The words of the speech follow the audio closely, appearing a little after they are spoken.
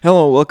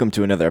Hello, welcome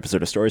to another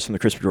episode of Stories from the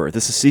Crisper Drawer.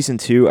 This is season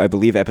 2, I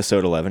believe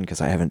episode 11, because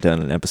I haven't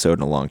done an episode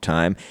in a long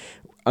time.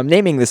 I'm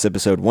naming this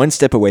episode One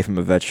Step Away from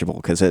a Vegetable,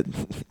 because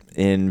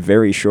in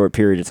very short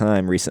period of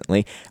time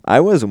recently, I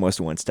was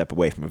almost one step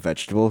away from a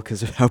vegetable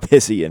because of how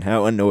busy and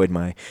how annoyed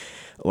my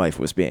life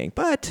was being.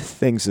 But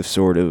things have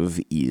sort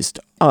of eased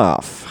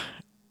off,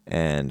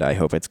 and I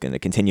hope it's going to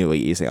continually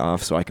ease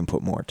off so I can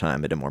put more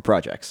time into more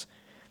projects.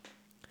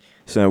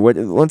 So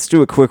let's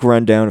do a quick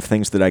rundown of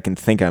things that I can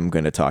think I'm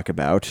going to talk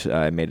about.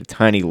 I made a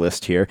tiny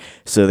list here.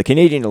 So the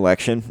Canadian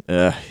election,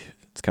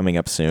 it's coming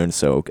up soon,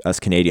 so us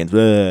Canadians,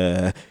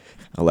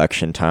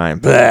 election time.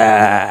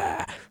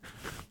 It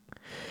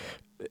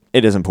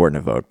is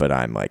important to vote, but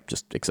I'm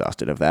just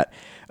exhausted of that.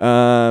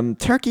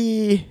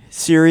 Turkey,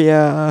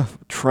 Syria,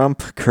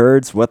 Trump,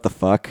 Kurds, what the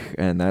fuck,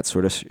 and that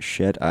sort of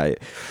shit. Okay.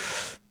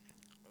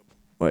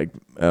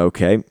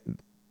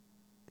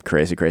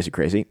 Crazy.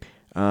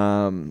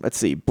 Let's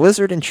see,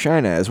 Blizzard in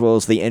China, as well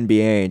as the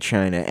NBA in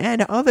China,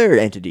 and other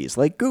entities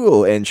like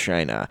Google in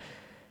China.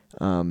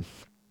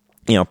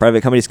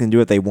 Private companies can do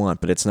what they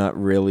want, but it's not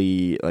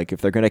really, if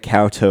they're going to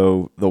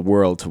kowtow the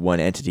world to one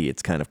entity,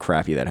 it's kind of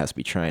crappy that it has to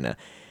be China.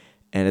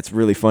 And it's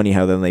really funny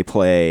how then they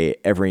play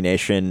every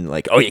nation,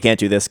 you can't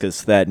do this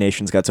because that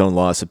nation's got its own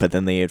laws, but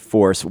then they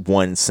enforce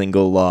one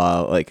single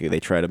law, they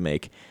try to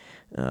make...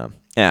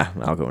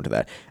 I'll go into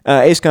that.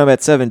 Ace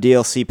Combat 7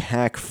 DLC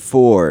Pack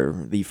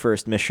 4, the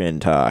first mission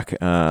talk.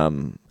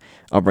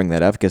 I'll bring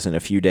that up because in a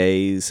few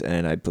days,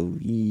 and I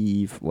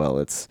believe,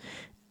 it's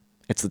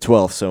the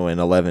 12th, so in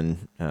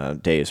 11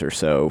 days or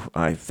so,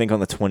 I think on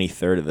the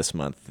 23rd of this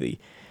month,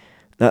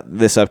 not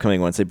this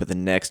upcoming Wednesday, but the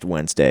next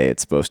Wednesday,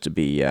 it's supposed to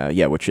be,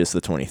 which is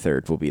the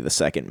 23rd, will be the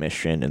second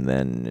mission, and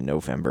then in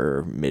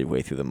November,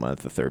 midway through the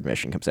month, the third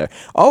mission comes out.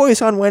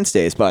 Always on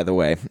Wednesdays, by the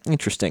way.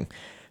 Interesting.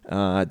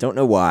 Don't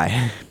know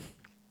why.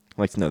 I'd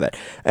like to know that.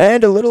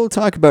 And a little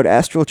talk about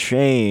Astral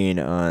Chain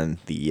on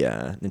the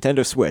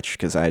Nintendo Switch,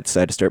 because I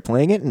decided to start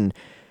playing it, and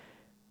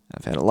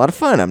I've had a lot of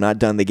fun. I'm not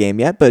done the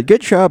game yet, but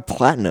good job,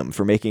 Platinum,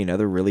 for making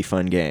another really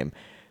fun game.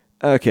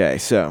 Okay,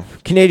 so,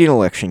 Canadian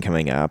election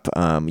coming up.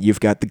 You've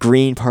got the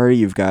Green Party,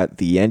 you've got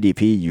the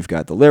NDP, you've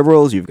got the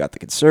Liberals, you've got the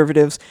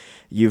Conservatives,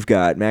 you've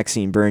got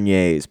Maxime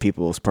Bernier's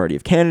People's Party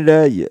of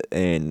Canada.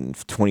 In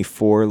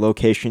 24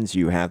 locations,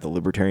 you have the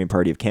Libertarian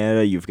Party of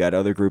Canada. You've got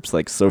other groups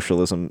like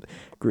socialism.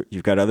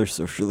 You've got other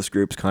socialist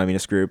groups,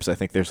 communist groups. I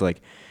think there's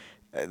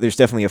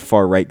definitely a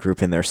far-right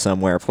group in there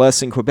somewhere.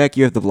 Plus, in Quebec,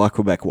 you have the Bloc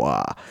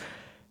Québécois,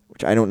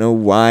 which I don't know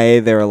why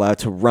they're allowed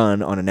to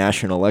run on a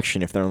national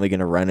election if they're only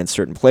going to run in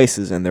certain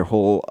places, and their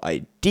whole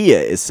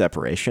idea is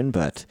separation,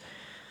 but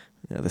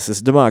this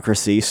is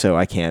democracy, so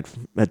I can't.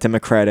 A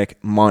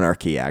democratic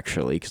monarchy,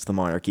 actually, because the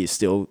monarchy is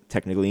still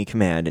technically in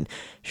command, and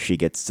she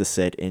gets to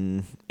sit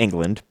in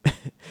England.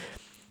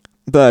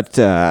 But,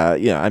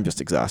 I'm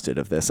just exhausted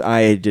of this.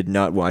 I did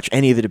not watch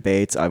any of the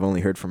debates. I've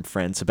only heard from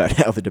friends about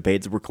how the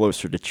debates were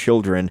closer to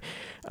children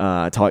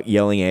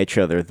yelling at each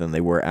other than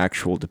they were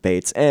actual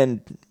debates. And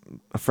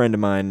a friend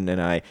of mine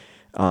and I,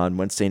 on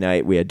Wednesday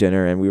night, we had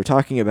dinner, and we were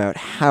talking about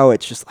how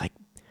it's just I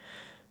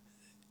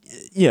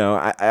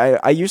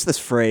use this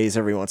phrase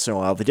every once in a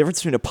while. The difference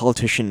between a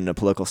politician and a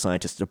political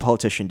scientist: a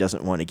politician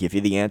doesn't want to give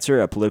you the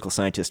answer. A political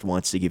scientist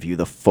wants to give you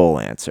the full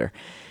answer.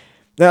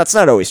 Now, it's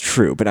not always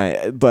true,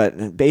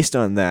 but based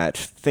on that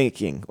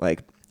thinking,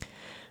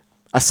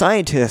 a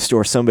scientist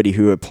or somebody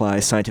who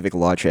applies scientific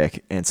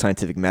logic and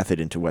scientific method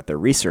into what they're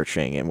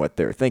researching and what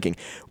they're thinking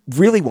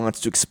really wants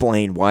to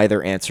explain why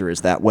their answer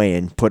is that way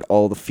and put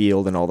all the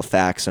field and all the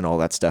facts and all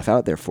that stuff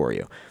out there for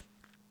you.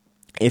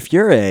 If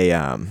you're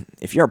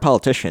a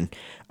politician,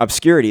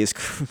 obscurity is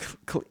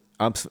frick,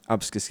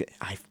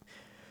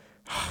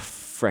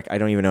 I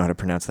don't even know how to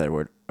pronounce that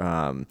word.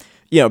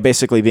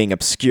 Basically being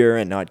obscure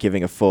and not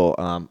giving a full.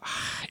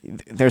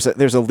 There's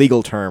a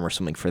legal term or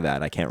something for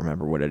that. I can't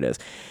remember what it is,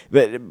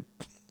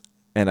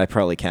 and I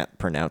probably can't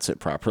pronounce it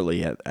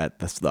properly at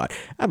this thought.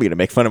 I'm gonna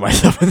make fun of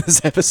myself in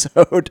this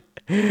episode.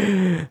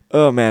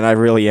 Oh man, I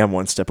really am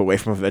one step away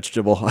from a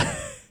vegetable.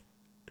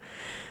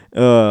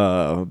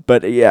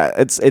 But yeah,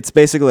 it's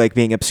basically like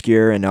being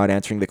obscure and not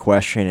answering the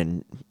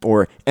question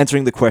or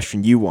answering the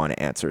question you want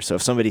to answer. So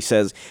if somebody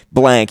says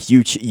blank,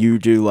 you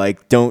do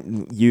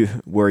don't you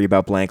worry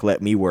about blank,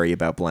 let me worry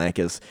about blank,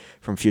 is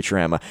from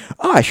Futurama.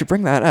 Oh, I should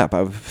bring that up.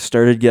 I've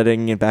started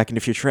getting back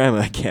into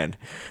Futurama again.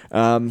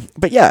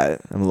 But yeah,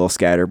 I'm a little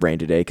scatterbrained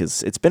today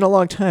because it's been a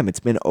long time. It's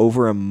been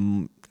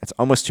it's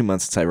almost 2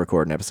 months since I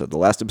recorded an episode. The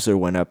last episode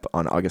went up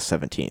on August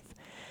 17th.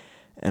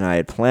 And I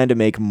had planned to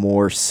make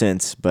more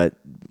since, but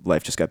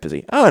life just got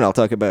busy. Oh, and I'll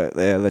talk about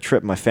the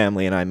trip my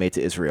family and I made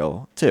to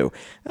Israel, too.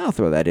 I'll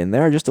throw that in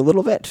there just a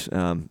little bit.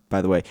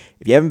 By the way,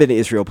 if you haven't been to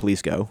Israel,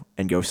 please go,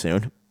 and go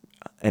soon.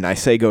 And I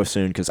say go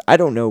soon because I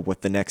don't know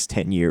what the next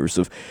 10 years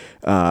of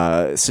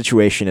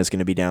situation is going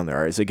to be down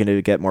there. Is it going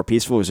to get more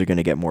peaceful or is it going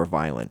to get more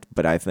violent?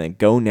 But I think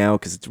go now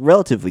because it's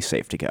relatively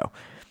safe to go.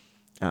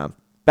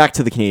 Back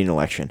to the Canadian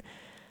election.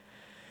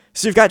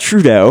 So you've got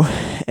Trudeau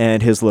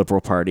and his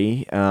Liberal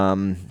Party.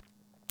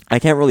 I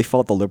can't really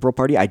fault the Liberal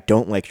Party. I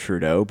don't like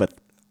Trudeau, but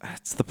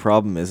that's the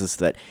problem is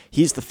that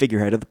he's the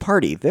figurehead of the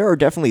party. There are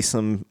definitely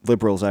some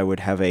liberals I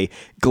would have a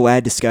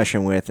glad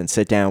discussion with and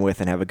sit down with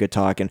and have a good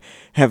talk and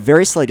have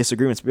very slight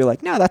disagreements, but be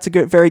like, no, that's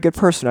a very good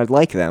person. I'd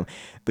like them.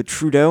 But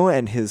Trudeau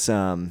and his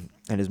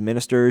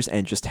ministers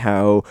and just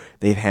how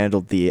they've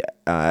handled the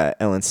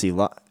SNC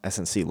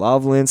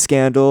Lavalin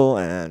scandal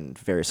and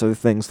various other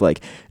things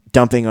like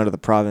dumping onto the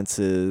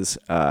provinces,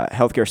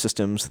 healthcare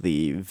systems,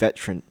 the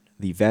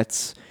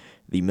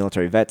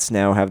military vets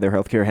now have their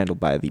healthcare handled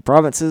by the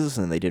provinces,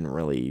 and they didn't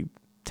really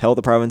tell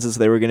the provinces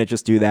they were going to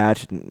just do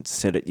that.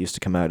 Instead, it used to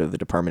come out of the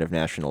Department of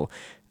National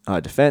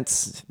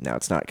Defense. Now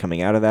it's not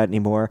coming out of that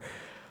anymore.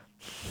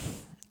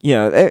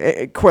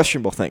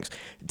 Questionable things.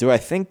 Do I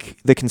think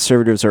the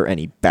Conservatives are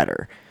any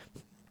better?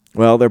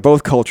 Well, they're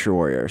both culture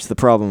warriors. The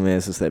problem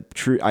is that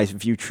I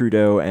view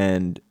Trudeau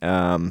and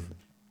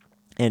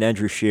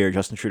Andrew Scheer,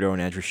 Justin Trudeau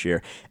and Andrew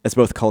Scheer, as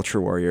both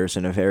culture warriors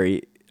in a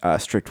very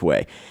strict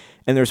way.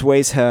 And there's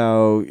ways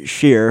how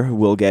Scheer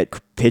will get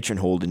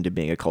pigeonholed into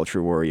being a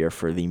culture warrior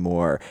for the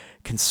more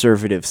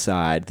conservative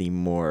side, the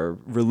more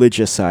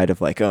religious side of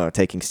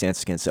taking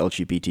stance against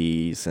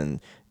LGBTs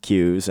and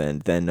Qs,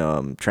 and then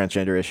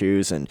transgender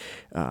issues and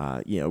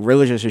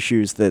religious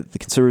issues that the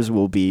Conservatives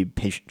will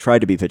try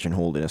to be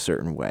pigeonholed in a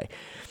certain way.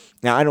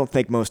 Now, I don't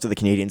think most of the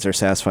Canadians are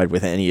satisfied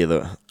with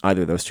either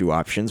of those two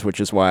options,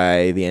 which is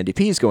why the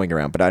NDP is going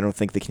around. But I don't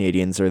think the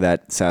Canadians are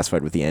that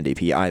satisfied with the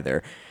NDP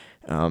either.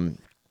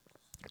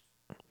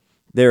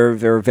 There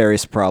are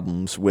various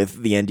problems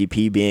with the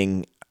NDP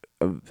being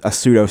a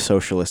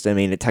pseudo-socialist. I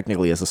mean, it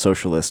technically is a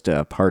socialist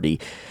party.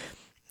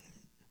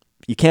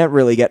 You can't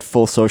really get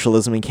full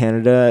socialism in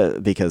Canada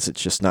because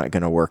it's just not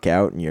going to work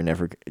out, and you're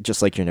never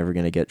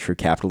going to get true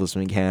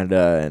capitalism in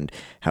Canada, and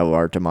how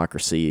our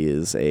democracy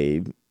is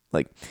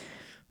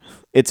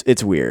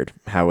it's weird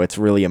how it's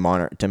really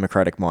a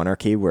democratic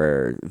monarchy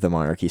where the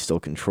monarchy still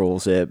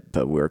controls it,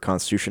 but we're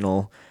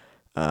constitutional.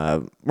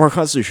 More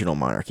constitutional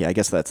monarchy, I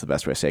guess that's the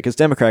best way to say it, because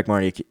democratic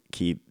monarchy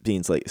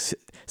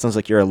sounds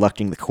like you're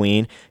electing the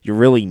Queen. You're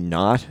really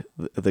not.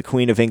 The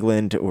Queen of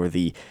England or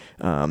the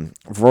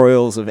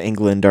royals of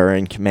England are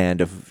in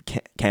command of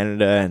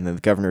Canada, and then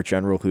the Governor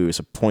General, who is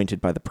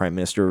appointed by the Prime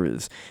Minister,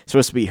 is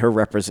supposed to be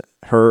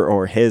her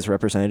or his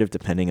representative,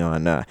 depending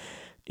on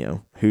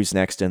who's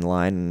next in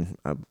line. And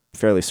I'm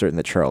fairly certain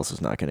that Charles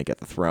is not going to get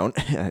the throne.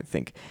 I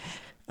think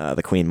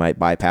the Queen might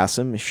bypass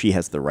him. She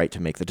has the right to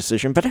make the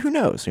decision, but who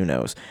knows? Who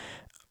knows?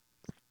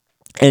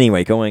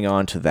 Anyway, going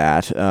on to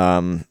that,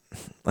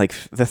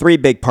 the three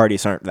big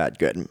parties aren't that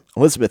good.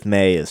 Elizabeth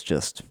May is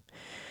just,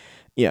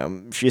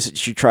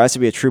 she tries to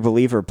be a true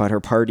believer, but her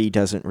party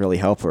doesn't really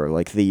help her.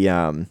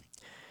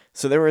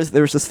 So there was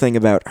this thing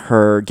about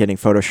her getting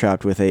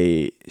photoshopped with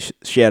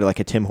she had a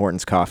Tim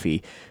Hortons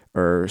coffee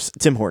or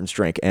Tim Hortons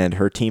drink, and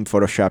her team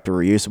photoshopped a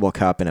reusable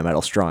cup and a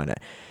metal straw in it.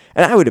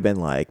 And I would have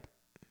been like,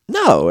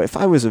 no, if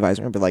I was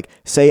advisor, I'd be like,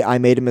 say I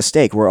made a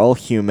mistake. We're all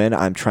human.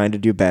 I'm trying to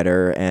do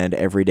better, and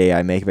every day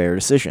I make better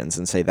decisions,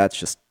 and say that's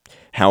just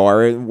how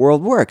our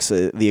world works.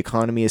 The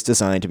economy is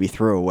designed to be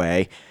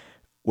throwaway,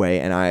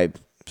 and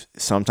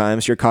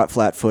sometimes you're caught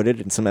flat-footed,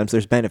 and sometimes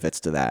there's benefits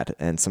to that,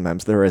 and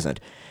sometimes there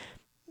isn't.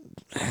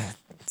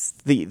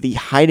 The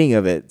hiding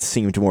of it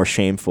seemed more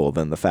shameful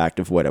than the fact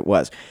of what it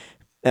was.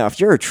 Now,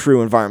 if you're a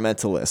true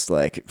environmentalist,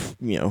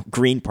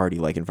 Green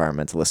Party-like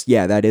environmentalist,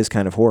 yeah, that is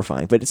kind of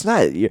horrifying. But it's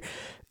not,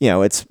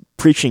 it's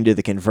preaching to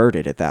the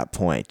converted at that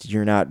point.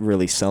 You're not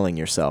really selling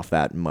yourself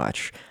that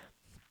much.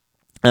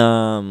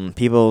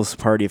 People's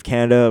Party of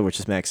Canada, which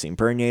is Maxime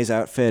Bernier's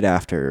outfit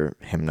after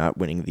him not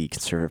winning the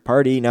Conservative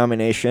Party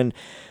nomination,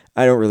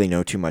 I don't really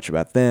know too much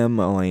about them.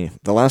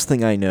 The last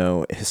thing I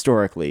know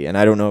historically, and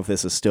I don't know if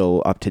this is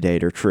still up to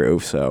date or true,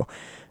 so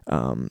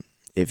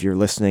if you're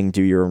listening,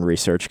 do your own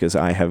research, because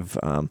I have,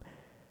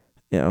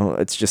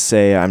 let's just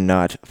say I'm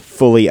not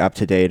fully up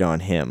to date on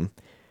him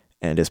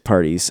and his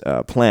party's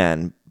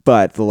plan.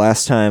 But the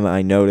last time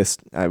I noticed,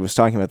 I was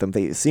talking about them,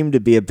 they seemed to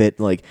be a bit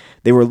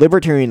they were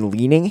libertarian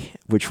leaning,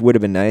 which would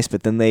have been nice,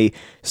 but then they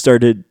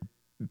started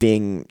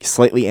being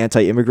slightly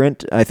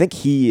anti-immigrant. I think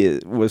he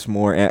was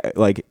more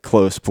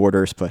close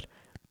borders, but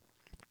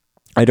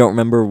I don't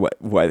remember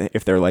what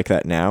if they're like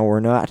that now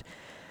or not.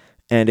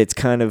 And it's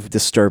kind of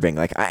disturbing.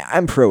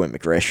 I'm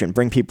pro-immigration,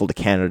 bring people to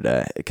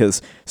Canada,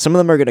 because some of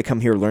them are going to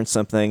come here, learn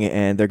something,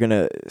 and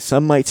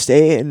some might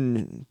stay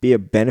and be a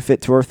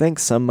benefit to our thing,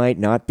 some might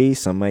not be,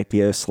 some might be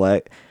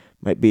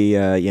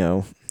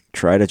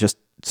try to just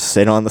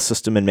sit on the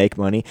system and make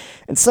money,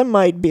 and some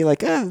might be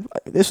like,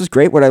 this was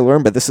great what I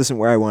learned, but this isn't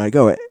where I want to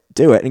go,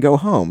 do it, and go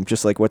home,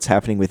 just like what's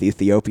happening with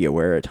Ethiopia,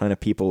 where a ton of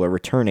people are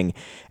returning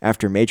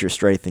after major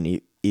strife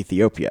in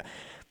Ethiopia.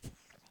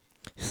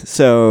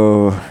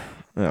 So,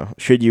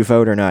 should you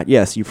vote or not?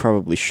 Yes, you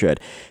probably should.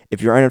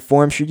 If you're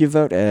uninformed, should you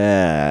vote?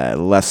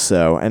 Less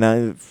so.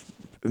 And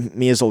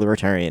me as a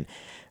libertarian,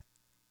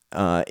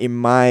 in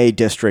my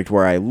district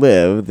where I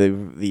live, the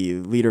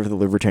leader of the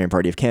Libertarian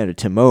Party of Canada,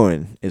 Tim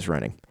Moen, is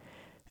running.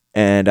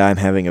 And I'm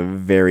having a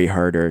very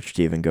hard urge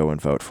to even go and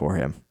vote for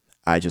him.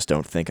 I just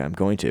don't think I'm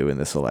going to in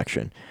this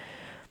election.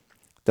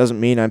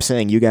 Doesn't mean I'm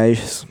saying you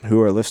guys who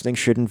are listening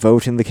shouldn't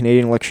vote in the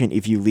Canadian election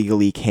if you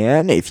legally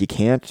can. If you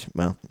can't,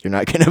 well, you're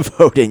not going to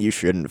vote and you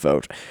shouldn't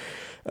vote.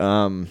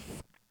 Um,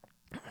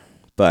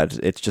 but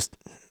it's just,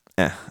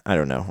 I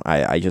don't know.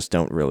 I just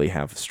don't really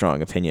have a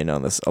strong opinion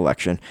on this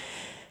election.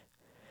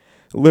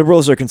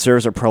 Liberals or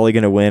Conservatives are probably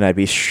going to win. I'd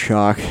be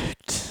shocked.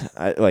 It's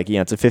a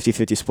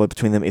 50-50 split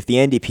between them. If the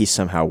NDP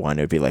somehow won,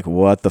 it would be like,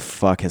 what the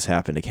fuck has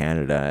happened to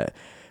Canada?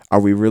 Are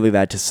we really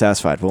that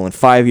dissatisfied? Well, in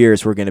 5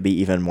 years, we're going to be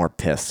even more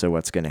pissed. So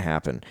what's going to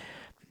happen?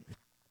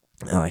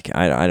 I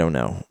don't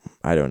know.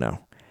 I don't know.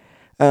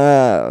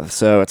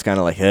 So it's kind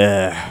of like,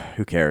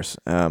 who cares?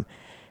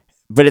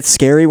 But it's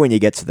scary when you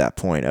get to that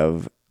point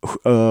of,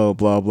 oh,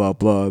 blah, blah,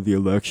 blah, the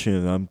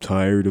election. I'm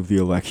tired of the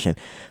election.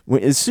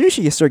 As soon as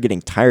you start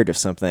getting tired of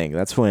something,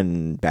 that's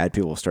when bad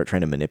people start trying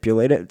to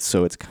manipulate it.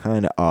 So it's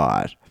kind of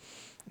odd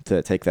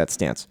to take that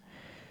stance.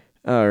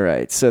 All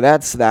right, so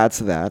that's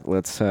that.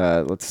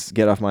 Let's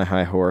get off my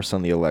high horse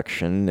on the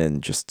election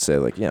and just say,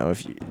 like,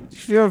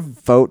 if you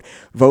vote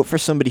for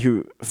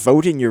somebody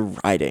vote in your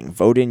riding,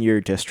 vote in your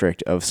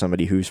district of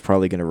somebody who's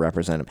probably going to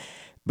represent them.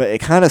 But it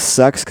kind of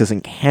sucks because in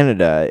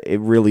Canada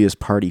it really is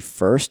party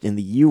first. In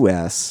the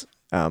U.S.,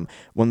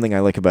 one thing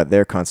I like about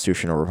their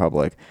constitutional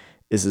republic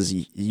is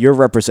your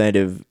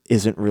representative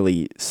isn't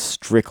really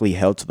strictly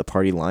held to the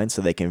party line,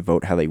 so they can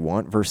vote how they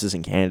want. Versus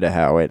in Canada,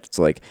 how it's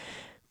like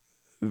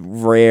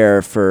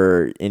rare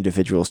for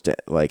individuals to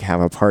like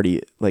have a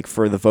party, like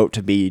for the vote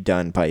to be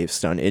done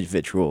based on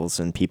individuals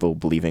and people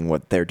believing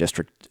what their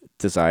district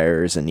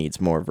desires and needs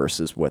more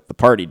versus what the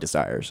party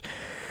desires.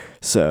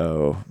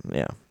 So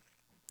yeah,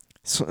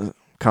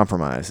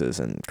 compromises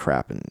and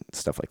crap and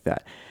stuff like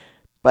that.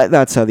 But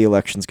that's how the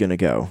election's gonna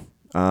go.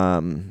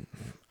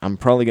 I'm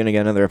probably gonna get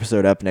another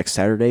episode up next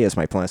Saturday, as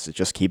my plan is to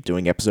just keep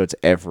doing episodes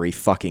every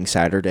fucking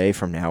Saturday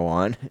from now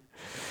on.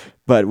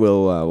 But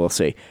we'll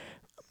see.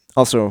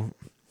 Also,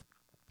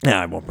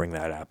 I won't bring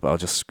that up. I'll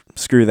just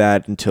screw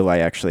that until I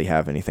actually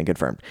have anything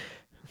confirmed.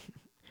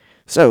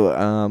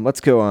 So, let's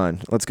go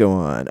on. What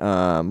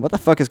the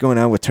fuck is going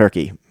on with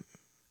Turkey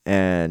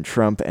and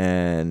Trump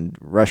and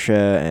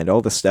Russia and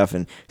all this stuff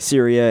in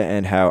Syria,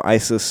 and how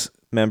ISIS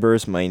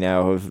members might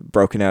now have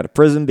broken out of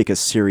prison because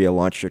Syria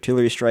launched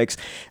artillery strikes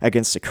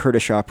against a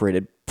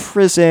Kurdish-operated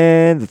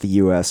prison that the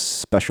U.S.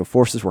 Special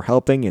Forces were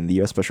helping, and the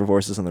U.S. Special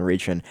Forces in the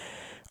region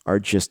are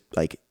just,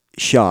 like,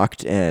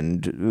 shocked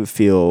and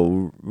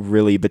feel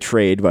really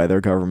betrayed by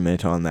their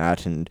government on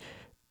that, and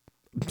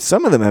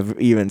some of them have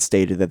even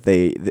stated that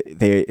they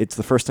it's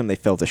the first time they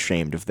felt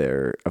ashamed of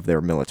their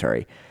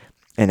military,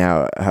 and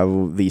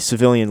how the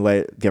civilian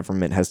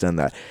government has done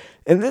that.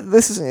 And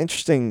this is an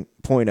interesting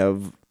point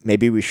of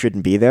maybe we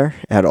shouldn't be there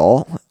at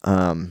all.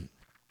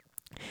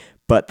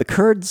 But the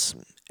Kurds,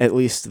 at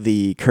least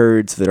the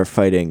Kurds that are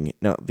fighting,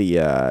 not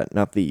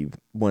the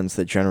ones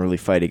that generally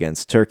fight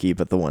against Turkey,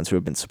 but the ones who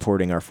have been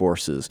supporting our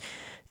forces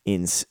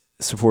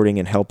supporting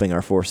and helping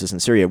our forces in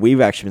Syria.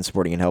 We've actually been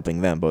supporting and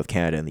helping them, both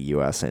Canada and the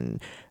U.S.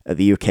 and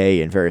the UK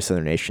and various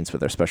other nations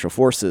with our special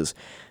forces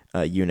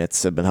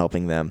units have been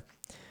helping them.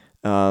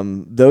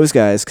 Those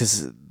guys,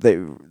 because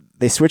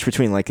they switch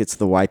between, like, it's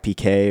the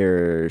YPK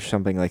or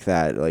something like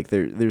that. Like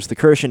there's the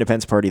Kurdish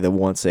Independence Party that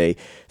wants a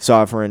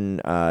sovereign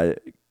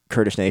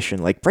Kurdish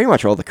nation. Like pretty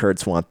much all the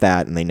Kurds want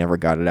that, and they never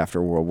got it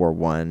after World War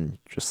I,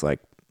 just like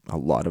a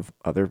lot of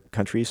other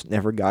countries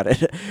never got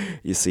it.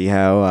 You see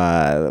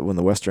how when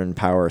the Western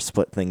power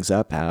split things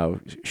up, how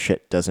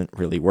shit doesn't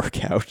really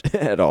work out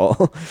at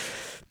all.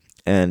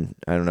 And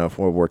I don't know if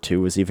World War II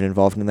was even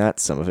involved in that.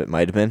 Some of it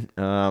might have been.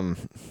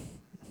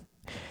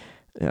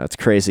 It's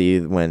crazy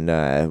when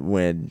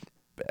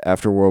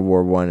after World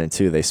War I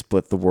and II they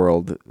split the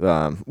world.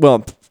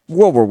 World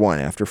War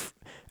I after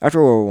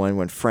World War I,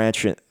 when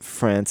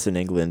France and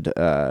England,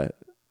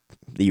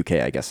 the UK,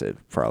 I guess it'd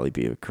probably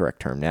be a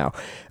correct term now,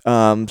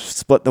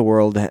 split the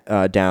world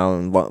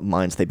down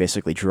lines they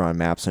basically drew on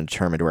maps and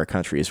determined where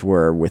countries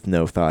were, with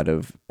no thought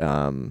of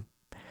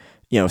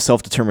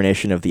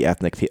self-determination of the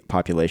ethnic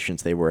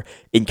populations they were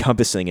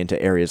encompassing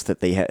into areas that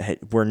they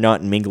were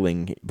not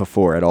mingling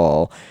before at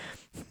all.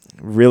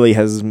 Really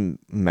has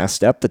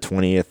messed up the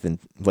 20th and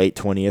late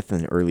 20th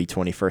and early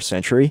 21st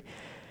century.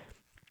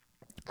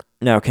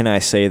 Now, can I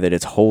say that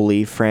it's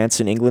wholly France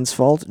and England's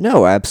fault?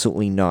 No,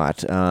 absolutely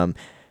not.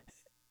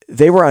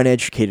 They were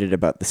uneducated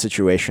about the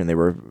situation they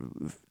were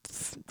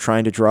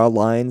trying to draw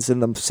lines in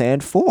the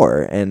sand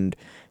for, and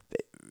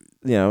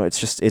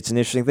it's an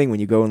interesting thing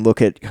when you go and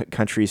look at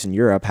countries in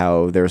Europe,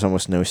 how there's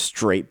almost no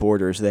straight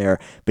borders there,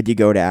 but you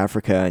go to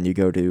Africa and you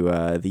go to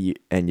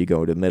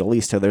the Middle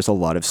East, how there's a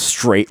lot of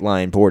straight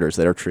line borders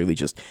that are truly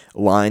just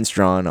lines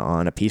drawn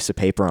on a piece of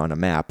paper on a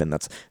map, and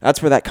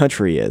that's where that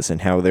country is,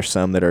 and how there's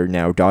some that are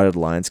now dotted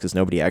lines because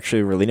nobody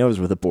actually really knows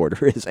where the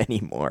border is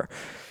anymore.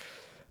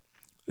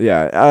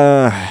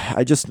 Yeah,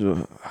 I just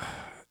the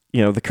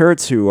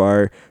Kurds who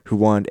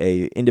want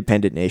a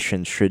independent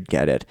nation should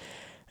get it.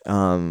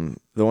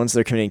 The ones that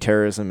are committing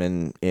terrorism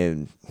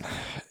and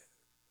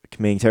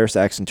committing terrorist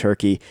acts in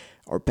Turkey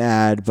are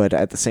bad, but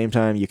at the same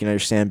time, you can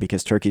understand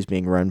because Turkey's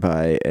being run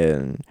by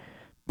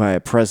by a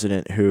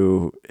president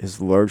who is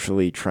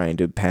largely trying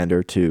to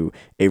pander to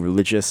a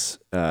religious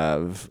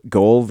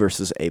goal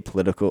versus a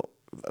political,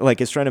 like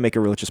is trying to make a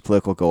religious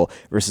political goal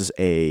versus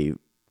a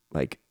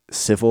like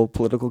civil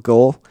political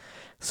goal.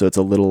 So it's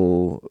a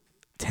little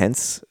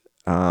tense.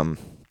 Kind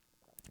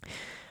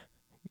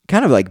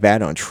of like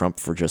bad on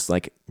Trump for just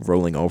like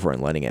rolling over and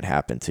letting it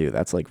happen too.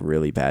 That's like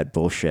really bad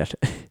bullshit.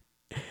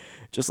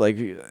 Just like,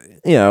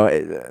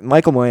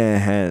 Michael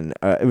Moynihan,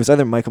 it was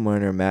either Michael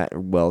Moynihan or Matt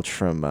Welch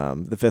from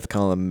the Fifth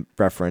Column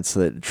reference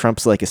that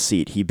Trump's like a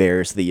seat. He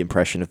bears the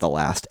impression of the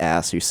last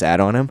ass who sat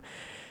on him.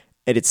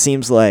 And it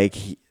seems like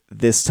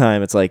this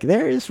time it's like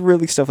there is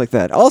really stuff like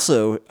that.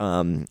 Also,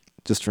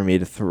 just for me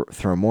to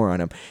throw more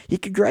on him, he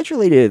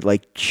congratulated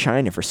like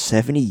China for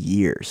 70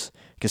 years.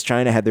 Because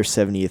China had their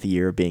 70th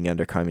year of being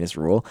under communist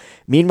rule.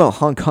 Meanwhile,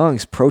 Hong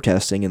Kong's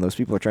protesting, and those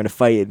people are trying to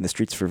fight in the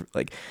streets for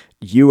like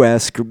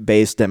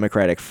U.S.-based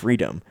democratic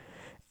freedom.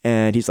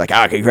 And he's like,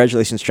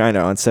 congratulations, China,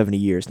 on 70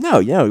 years.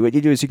 No, what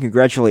you do is you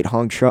congratulate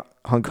Hong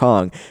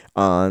Kong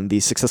on the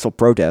successful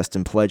protest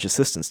and pledge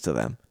assistance to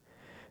them.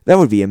 That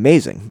would be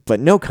amazing. But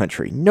no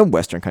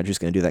Western country is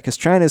going to do that because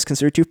China is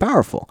considered too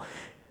powerful.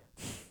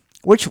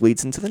 Which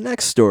leads into the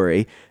next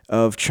story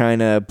of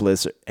China,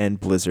 Blizzard, and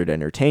Blizzard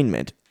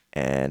Entertainment.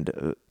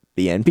 And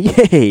the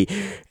NBA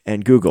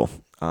and Google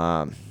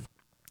and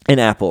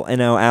Apple. And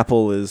now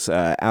Apple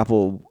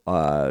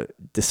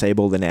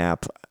disabled an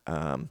app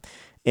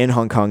in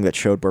Hong Kong that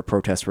showed where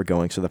protests were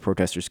going so the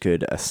protesters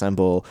could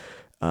assemble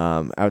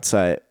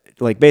outside.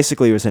 Like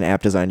basically it was an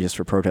app designed just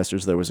for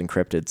protesters that was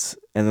encrypted.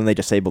 And then they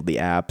disabled the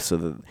app so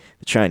the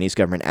Chinese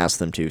government asked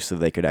them to so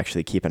they could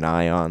actually keep an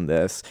eye on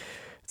this.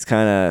 It's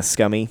kind of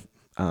scummy.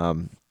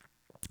 But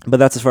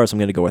that's as far as I'm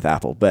going to go with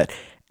Apple. But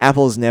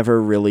Apple's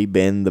never really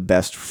been the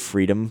best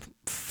freedom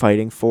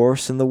fighting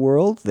force in the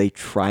world. They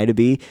try to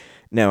be.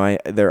 Now,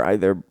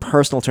 their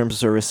personal terms of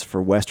service for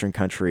Western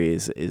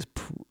countries is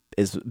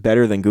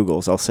better than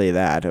Google's. I'll say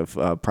that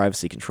of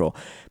privacy control.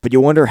 But you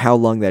wonder how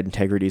long that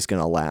integrity is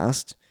going to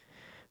last.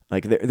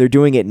 Like they're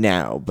doing it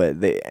now,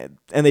 but they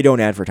don't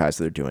advertise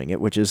that they're doing it,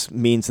 which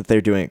means that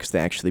they're doing it because they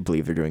actually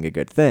believe they're doing a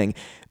good thing.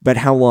 But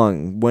how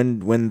long?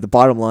 When the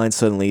bottom line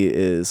suddenly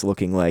is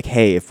looking like,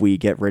 hey, if we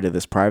get rid of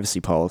this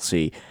privacy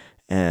policy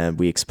and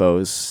we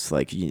expose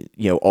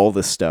all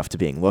this stuff to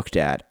being looked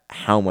at,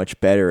 how much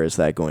better is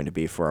that going to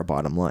be for our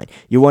bottom line?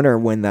 You wonder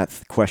when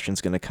that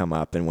question's going to come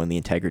up and when the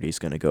integrity is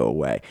going to go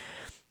away.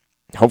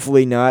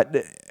 Hopefully not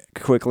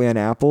quickly on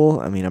Apple.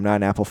 I mean, I'm not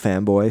an Apple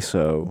fanboy,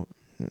 so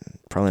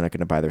probably not going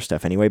to buy their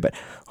stuff anyway, but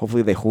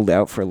hopefully they hold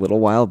out for a little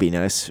while. It'd be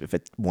nice if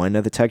one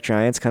of the tech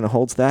giants kind of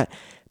holds that.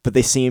 But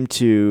they seem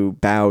to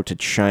bow to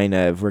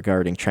China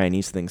regarding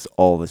Chinese things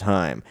all the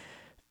time.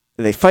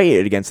 They fight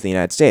it against the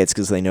United States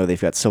because they know they've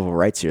got civil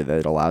rights here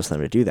that allows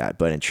them to do that.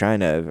 But in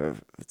China,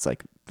 it's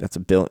like that's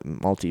a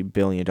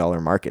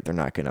multi-billion-dollar market. They're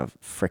not going to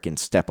frickin'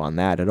 step on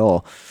that at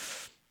all.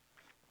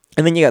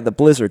 And then you got the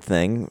Blizzard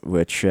thing,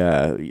 which,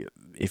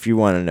 if you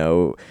want to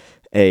know,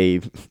 a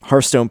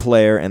Hearthstone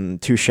player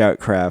and two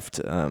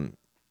shoutcasters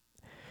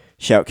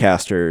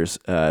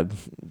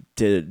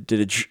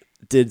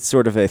did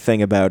sort of a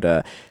thing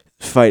about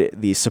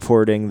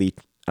supporting the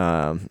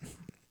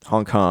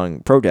Hong Kong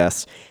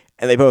protests.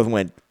 And they both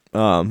went,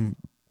 and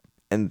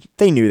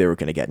they knew they were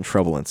going to get in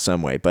trouble in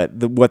some way, but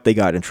what they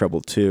got in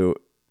trouble too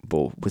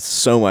was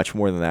so much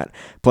more than that.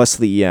 Plus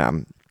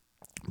the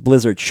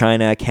Blizzard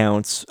China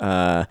accounts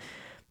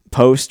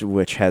post,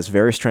 which has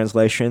various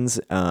translations,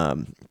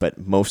 but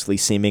mostly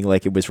seeming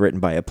like it was written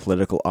by a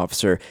political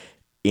officer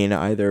in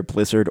either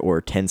Blizzard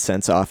or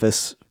Tencent's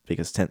office,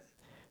 because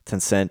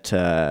Tencent,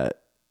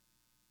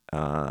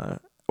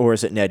 or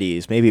is it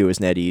NetEase? Maybe it was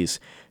NetEase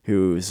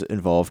who's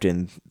involved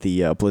in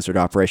the Blizzard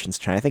operations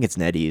in China. I think it's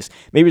NetEase.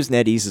 Maybe it's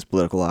NetEase's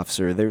political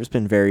officer. There's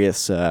been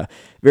various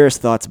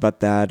thoughts about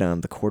that.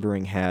 The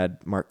Quartering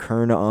had Mark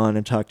Kern on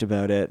and talked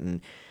about it,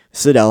 and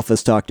Sid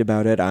Alpha's talked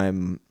about it. I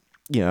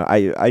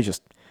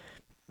just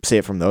say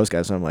it from those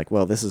guys, and I'm like,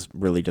 well, this is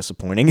really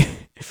disappointing.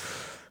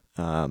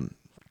 And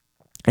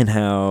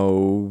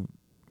how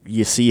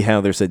you see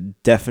how there's a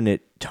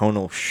definite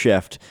tonal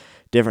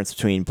difference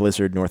between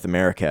Blizzard North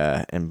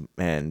America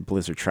and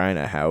Blizzard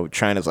China. How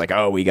China's like,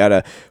 oh, we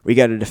gotta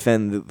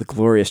defend the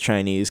glorious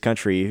Chinese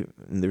country.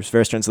 And there's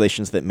various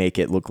translations that make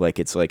it look like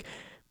it's like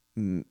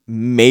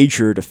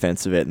major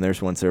defense of it, and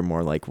there's ones that are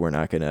more like, we're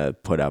not gonna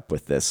put up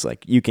with this.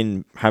 Like, you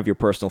can have your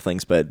personal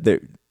things, but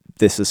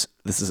this is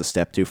a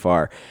step too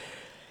far.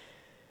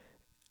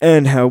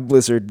 And how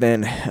Blizzard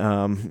then,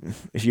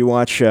 if you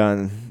watch,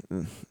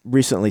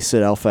 recently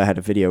Sid Alpha had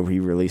a video he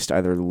released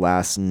either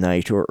last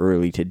night or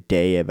early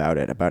today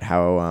about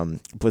how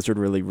Blizzard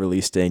really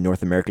released a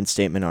North American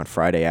statement on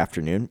Friday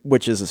afternoon,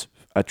 which is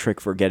a trick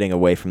for getting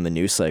away from the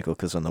news cycle,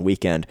 because on the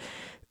weekend,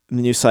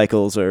 the news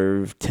cycles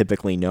are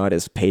typically not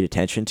as paid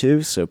attention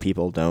to, so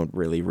people don't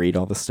really read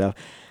all the stuff.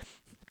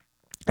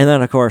 And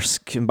then, of course,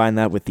 combine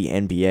that with the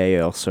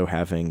NBA also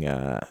having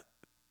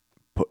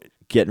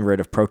getting rid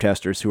of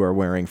protesters who are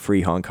wearing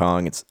Free Hong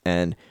Kong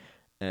and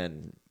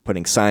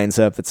putting signs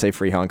up that say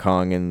 "Free Hong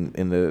Kong"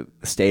 in the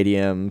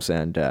stadiums,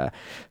 and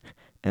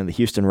the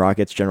Houston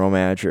Rockets general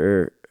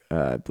manager,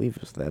 I believe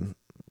it was them,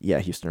 yeah,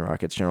 Houston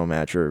Rockets general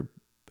manager,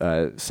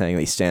 saying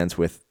that he stands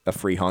with a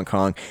free Hong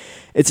Kong.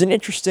 It's an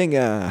interesting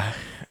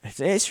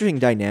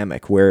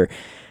dynamic where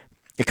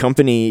a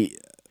company,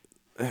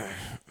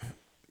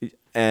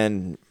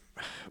 and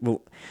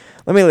well,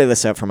 let me lay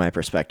this out from my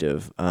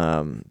perspective,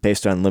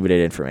 based on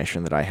limited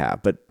information that I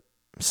have. But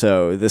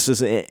so this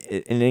is an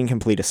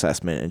incomplete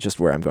assessment and just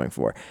where I'm going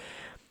for.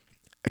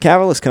 A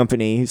capitalist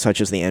company such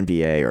as the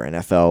NBA or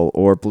NFL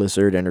or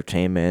Blizzard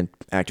Entertainment,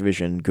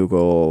 Activision,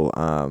 Google,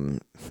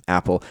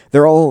 Apple,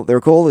 their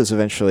goal is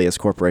eventually as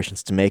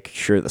corporations to make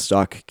sure the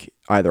stock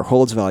either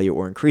holds value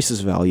or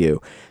increases value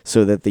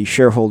so that the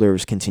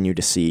shareholders continue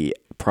to see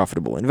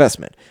profitable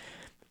investment.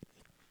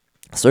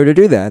 So to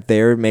do that,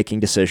 they're making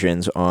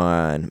decisions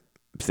on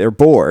their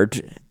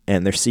board,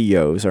 and their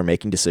CEOs are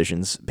making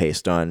decisions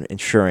based on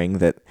ensuring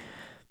that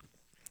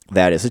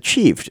that is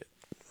achieved.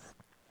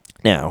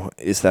 Now,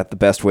 is that the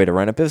best way to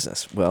run a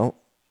business? Well,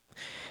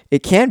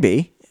 it can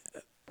be.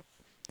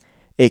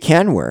 It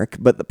can work,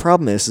 but the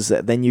problem is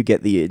that then you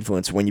get the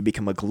influence when you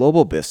become a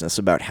global business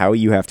about how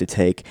you have to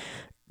take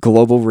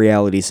global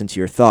realities into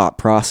your thought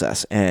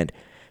process. And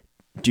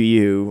do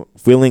you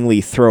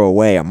willingly throw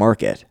away a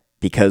market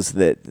because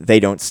that they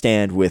don't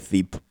stand with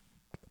the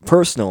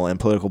personal and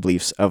political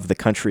beliefs of the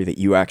country that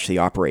you actually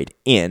operate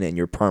in and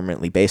you're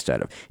permanently based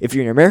out of? If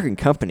you're an American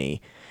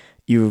company,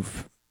 you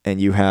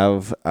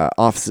have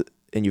offices,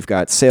 and you've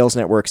got sales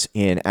networks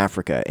in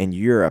Africa, in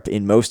Europe,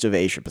 in most of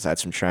Asia,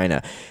 besides from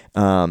China,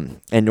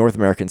 and North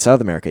America and South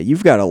America.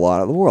 You've got a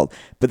lot of the world.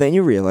 But then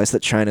you realize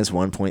that China's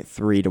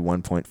 1.3 to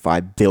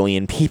 1.5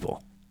 billion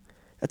people.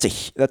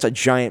 That's a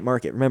giant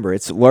market. Remember,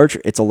 it's a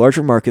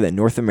larger market than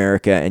North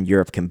America and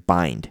Europe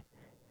combined.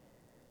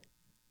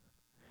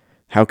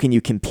 How can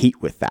you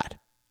compete with that?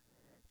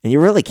 And you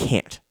really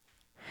can't.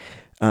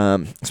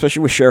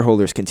 Especially with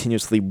shareholders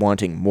continuously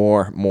wanting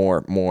more.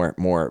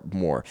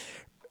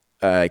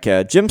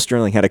 Jim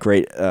Sterling had a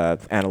great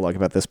analog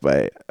about this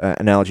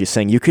analogy,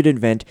 saying you could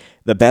invent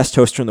the best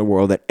toaster in the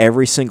world that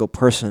every single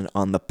person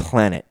on the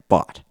planet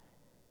bought.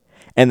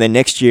 And then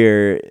next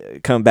year,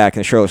 come back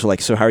and the shareholders are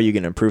like, so how are you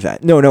going to improve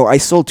that? No, I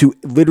sold to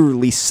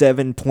literally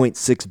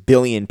 7.6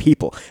 billion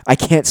people. I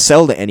can't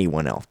sell to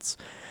anyone else.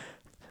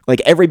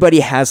 Like,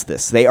 everybody has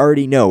this. They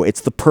already know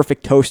it's the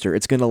perfect toaster.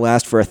 It's going to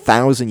last for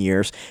 1,000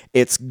 years.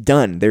 It's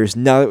done.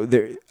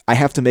 I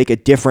have to make a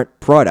different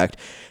product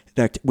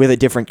with a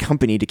different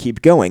company to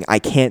keep going. I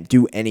can't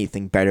do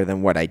anything better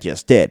than what I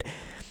just did.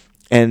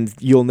 And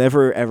you'll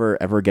never,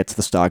 ever, ever get to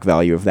the stock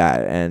value of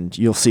that. And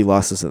you'll see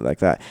losses like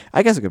that.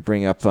 I guess I could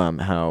bring up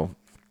how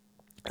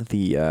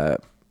the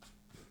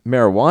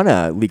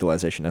marijuana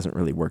legalization hasn't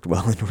really worked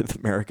well in North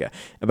America,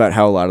 about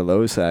how a lot of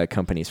those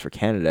companies for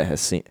Canada have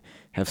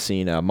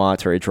seen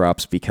monetary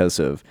drops because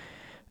of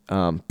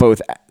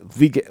both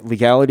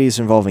legalities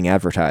involving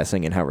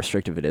advertising and how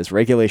restrictive it is,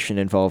 regulation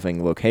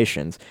involving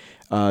locations,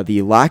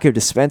 the lack of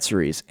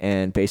dispensaries,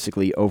 and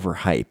basically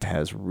overhype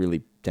has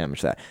really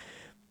damaged that.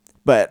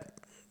 But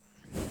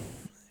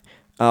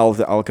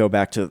I'll go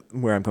back to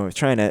where I'm going with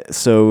China.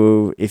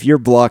 So if you're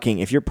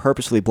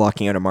purposely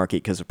blocking out a market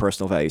because of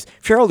personal values,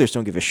 shareholders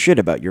don't give a shit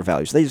about your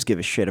values. They just give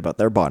a shit about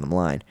their bottom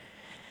line.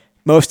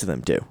 Most of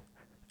them do.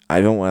 I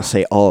don't want to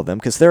say all of them,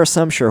 because there are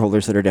some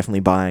shareholders that are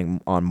definitely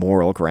buying on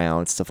moral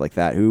grounds, stuff like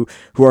that, who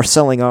are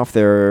selling off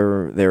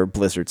their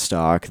Blizzard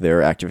stock,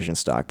 their Activision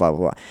stock, blah, blah,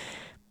 blah.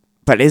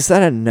 But is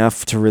that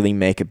enough to really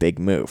make a big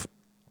move?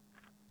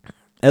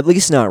 At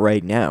least not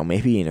right now,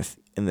 maybe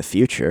in the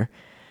future.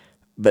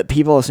 But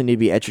people also need to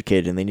be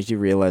educated, and they need to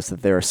realize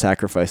that there are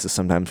sacrifices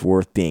sometimes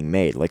worth being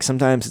made. Like,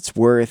 sometimes it's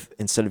worth,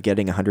 instead of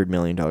getting $100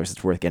 million,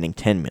 it's worth getting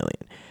 $10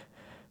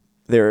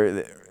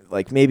 million.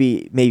 Like,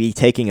 maybe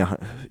taking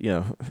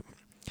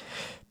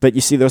but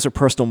you see, those are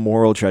personal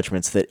moral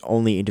judgments that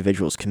only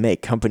individuals can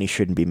make. Companies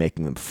shouldn't be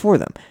making them for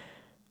them.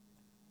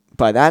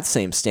 By that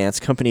same stance,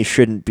 companies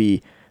shouldn't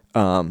be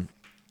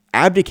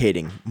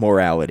abdicating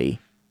morality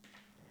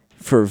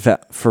for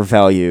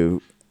value,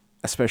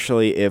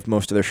 especially if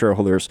most of their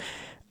shareholders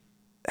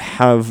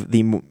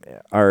are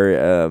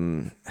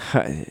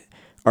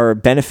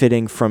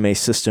benefiting from a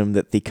system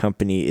that the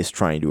company is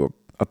trying to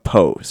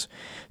oppose.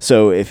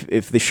 So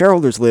if the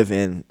shareholders live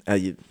in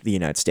the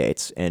United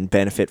States and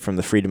benefit from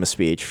the freedom of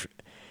speech,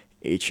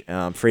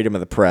 freedom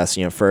of the press,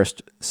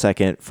 First,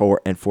 Second,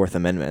 and Fourth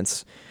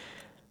Amendments,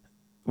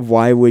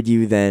 why would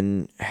you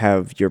then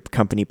have your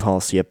company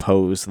policy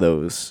oppose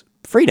those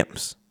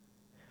freedoms?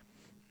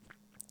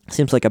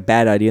 Seems like a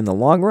bad idea in the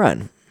long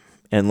run,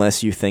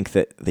 unless you think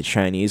that the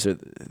Chinese, or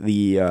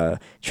the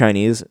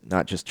Chinese,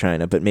 not just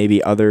China, but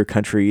maybe other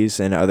countries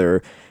and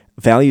other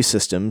value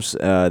systems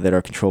that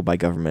are controlled by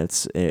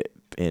governments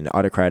in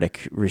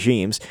autocratic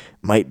regimes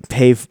might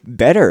pay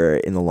better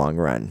in the long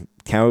run.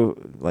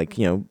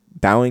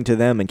 Bowing to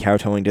them and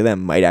kowtowing to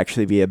them might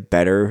actually be a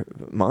better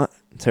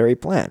monetary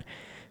plan.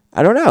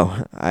 I don't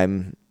know.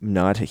 I'm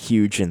not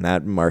huge in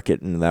that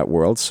market, in that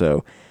world,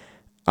 so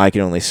I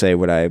can only say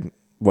what I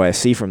what I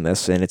see from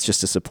this, and it's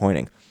just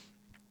disappointing.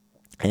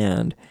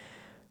 And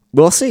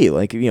we'll see.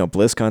 Like,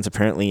 BlizzCon's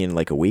apparently in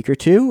like a week or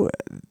two,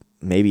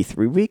 maybe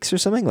 3 weeks or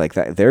something like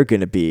that. They're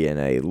gonna be in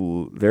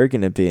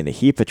a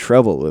heap of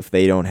trouble if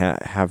they don't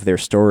have their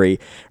story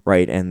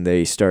right and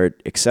they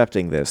start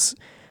accepting this.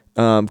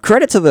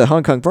 Credit to the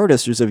Hong Kong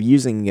protesters of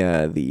using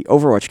the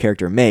Overwatch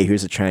character Mei,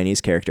 who's a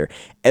Chinese character,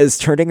 as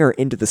turning her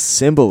into the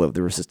symbol of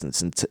the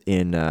resistance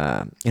in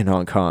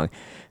Hong Kong.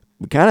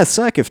 It would kind of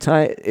suck if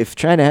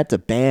China had to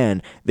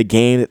ban the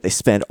game that they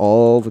spent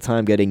all the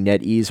time getting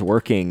NetEase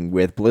working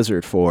with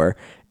Blizzard for,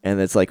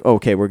 and it's like,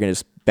 okay, we're going to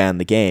just ban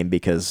the game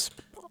because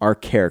our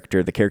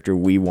character, the character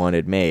we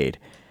wanted made,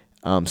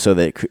 so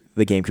that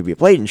the game could be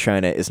played in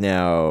China, is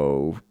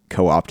now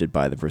co-opted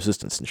by the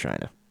resistance in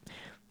China.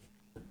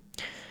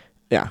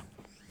 Yeah.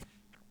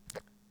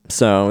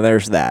 So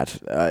there's that.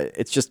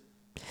 It's just,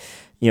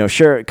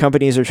 sure,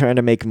 companies are trying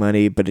to make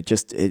money, but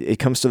it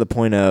comes to the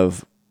point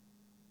of,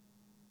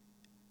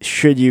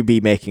 should you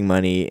be making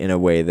money in a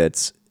way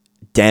that's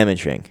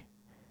damaging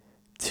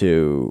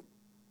to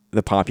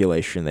the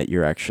population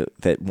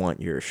that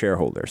want your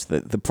shareholders,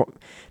 the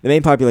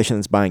main population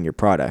that's buying your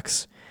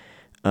products?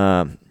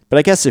 But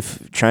I guess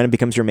if China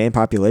becomes your main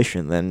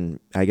population, then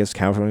I guess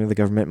countering the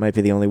government might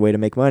be the only way to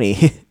make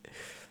money.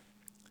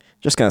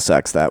 Just kind of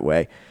sucks that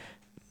way.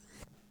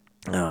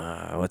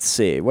 Let's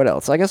see, what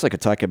else? I guess I could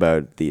talk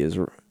about the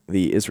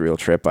Israel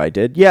trip I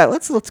did. Yeah,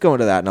 let's go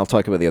into that, and I'll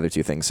talk about the other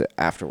two things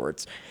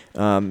afterwards.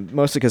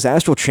 Mostly because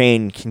Astral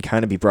Chain can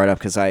kind of be brought up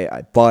because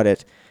I bought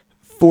it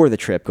for the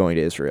trip going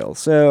to Israel.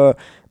 So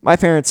my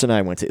parents and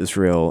I went to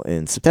Israel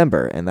in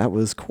September, and that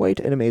was quite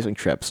an amazing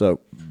trip. So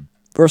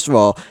first of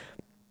all,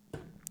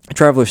 a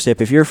traveler's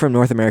tip: if you're from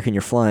North America and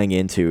you're flying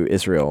into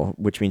Israel,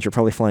 which means you're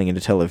probably flying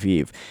into Tel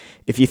Aviv,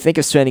 if you think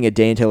of spending a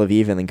day in Tel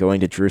Aviv and then going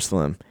to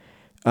Jerusalem,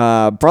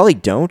 probably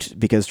don't,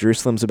 because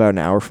Jerusalem's about an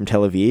hour from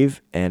Tel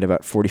Aviv and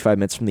about 45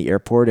 minutes from the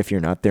airport if you're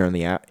not there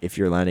if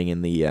you're landing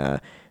in the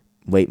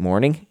late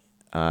morning.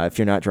 If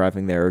you're not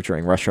driving there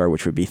during rush hour,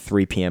 which would be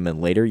 3 p.m. and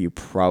later, you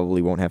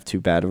probably won't have too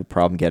bad of a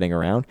problem getting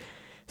around.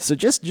 So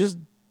just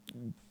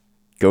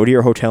go to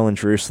your hotel in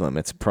Jerusalem.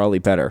 It's probably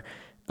better.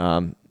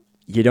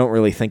 You don't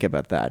really think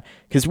about that.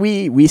 Because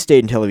we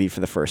stayed in Tel Aviv for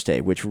the first day,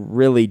 which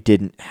really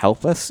didn't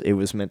help us. It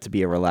was meant to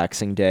be a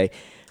relaxing day.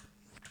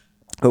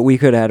 But we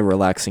could have had a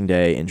relaxing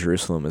day in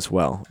Jerusalem as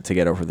well to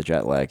get over the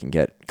jet lag and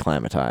get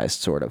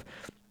acclimatized, sort of.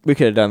 We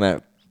could have done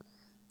that.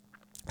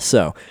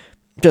 So,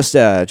 just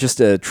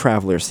a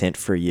traveler's hint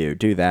for you.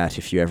 Do that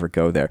if you ever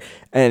go there.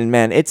 And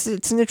man, it's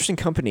an interesting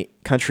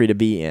country to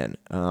be in.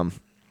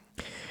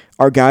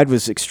 Our guide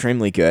was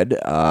extremely good,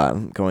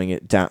 going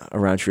down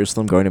around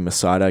Jerusalem, going to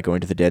Masada, going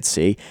to the Dead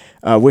Sea.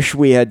 Wish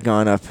we had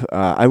gone up.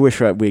 I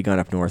wish we had gone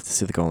up north to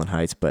see the Golan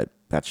Heights, but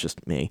that's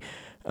just me.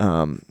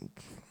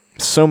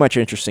 So much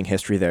interesting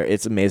history there.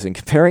 It's amazing.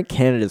 Comparing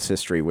Canada's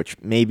history, which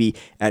maybe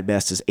at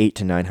best is 800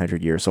 to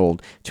 900 years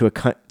old,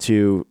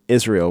 to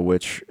Israel,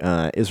 which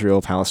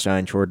Israel,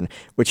 Palestine, Jordan,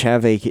 which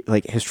have a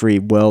history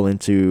well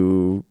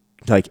into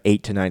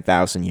 8,000 to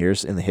 9,000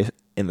 years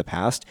in the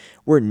past.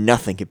 We're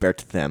nothing compared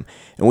to them,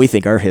 and we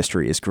think our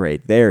history is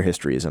great. Their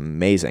history is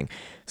amazing.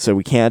 So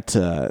we can't.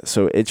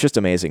 So it's just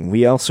amazing.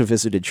 We also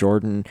visited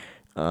Jordan.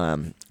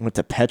 Went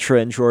to Petra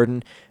in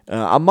Jordan.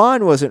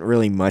 Amman wasn't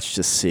really much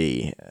to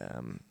see.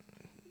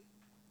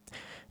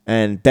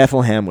 And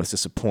Bethlehem was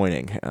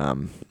disappointing.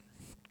 And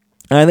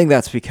I think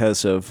that's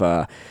because of,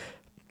 I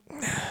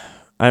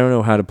don't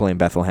know how to blame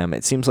Bethlehem.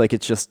 It seems like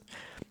it's just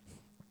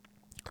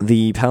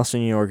the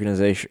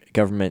Palestinian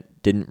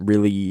government didn't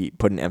really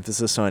put an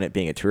emphasis on it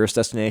being a tourist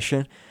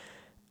destination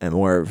and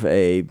more of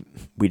a,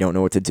 we don't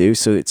know what to do.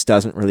 So it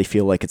doesn't really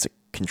feel like it's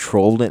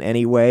controlled in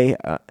any way.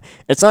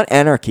 It's not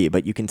anarchy,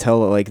 but you can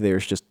tell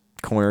there's just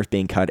corners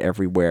being cut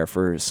everywhere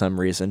for some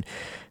reason.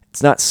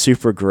 It's not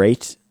super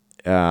great.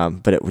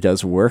 But it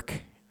does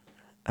work.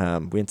 We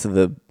went to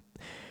the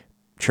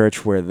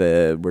church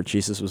where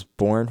Jesus was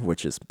born,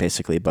 which is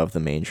basically above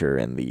the manger,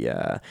 and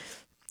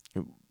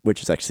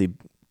which is actually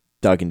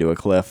dug into a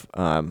cliff,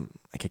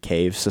 like a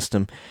cave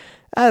system.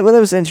 Well, that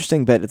was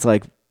interesting, but it's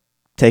like,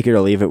 take it or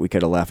leave it. We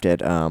could have left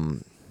it.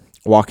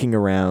 Walking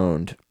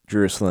around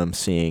Jerusalem,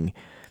 seeing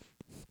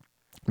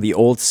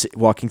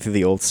walking through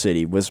the old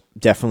city was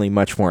definitely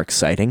much more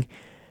exciting.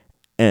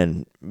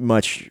 And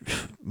much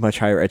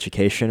higher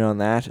education on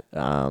that.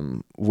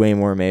 Way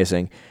more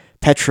amazing.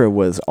 Petra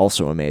was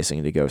also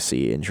amazing to go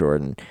see in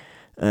Jordan.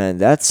 And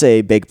that's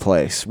a big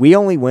place. We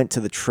only went to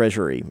the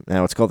Treasury.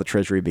 Now, it's called the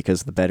Treasury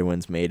because the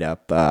Bedouins made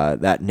up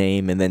that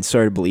name and then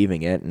started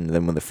believing it. And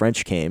then when the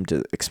French came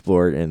to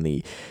explore it in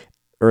the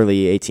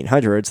early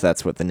 1800s,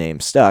 that's what the name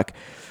stuck.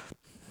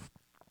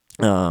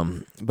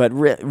 But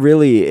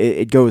really,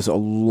 it goes a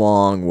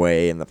long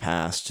way in the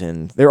past.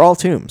 And they're all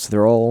tombs.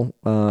 They're all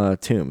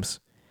tombs.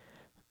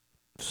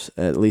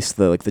 At least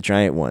the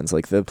giant ones.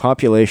 Like the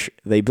population,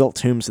 they built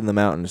tombs in the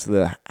mountains.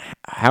 The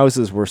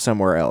houses were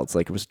somewhere else.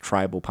 Like it was a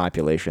tribal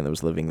population that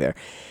was living there.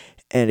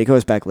 and it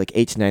goes back like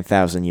 8 to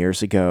 9,000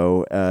 years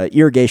ago.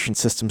 Irrigation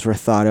systems were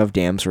thought of,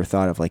 dams were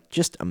thought of, like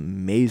just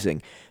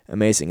amazing,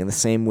 amazing. And the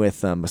same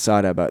with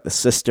Masada, about the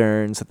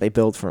cisterns that they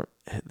built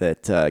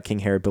that King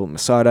Herod built in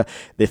Masada,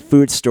 the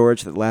food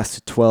storage that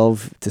lasted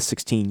 12 to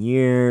 16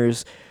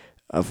 years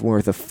of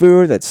worth of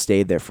food that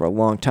stayed there for a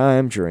long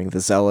time during the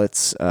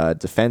Zealots'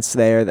 defense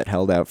there that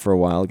held out for a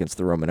while against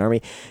the Roman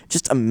army.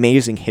 Just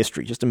amazing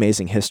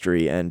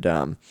history,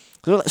 and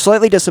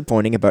slightly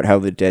disappointing about how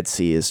the Dead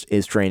Sea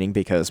is draining,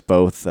 because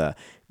both the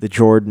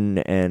Jordan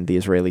and the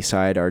Israeli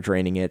side are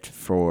draining it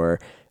for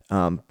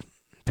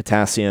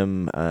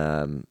potassium,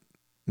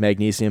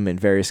 magnesium, and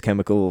various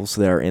chemicals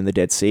that are in the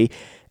Dead Sea,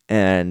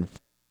 and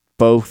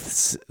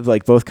both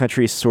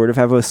countries sort of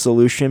have a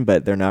solution,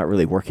 but they're not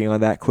really working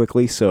on that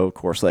quickly. So of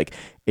course, like,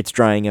 it's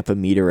drying up a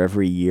meter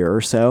every year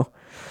or so.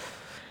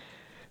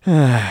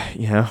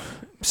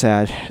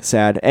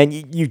 Sad.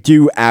 And you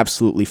do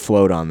absolutely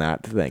float on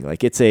that thing.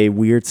 Like, it's a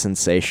weird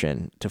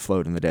sensation to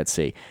float in the Dead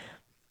Sea.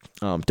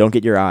 Don't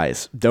get your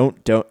eyes.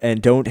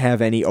 Don't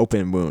have any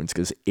open wounds,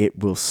 because it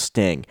will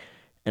sting.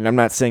 And I'm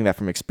not saying that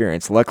from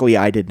experience. Luckily,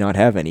 I did not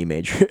have any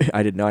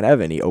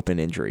open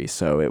injuries,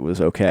 so it was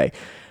okay.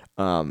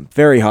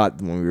 Very hot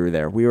when we were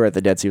there. We were at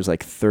the Dead Sea. It was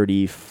like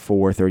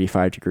 34,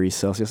 35 degrees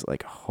Celsius,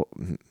 like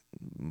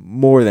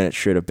more than it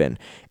should have been.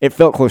 It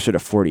felt closer to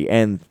 40,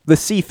 and the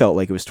sea felt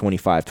like it was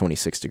 25,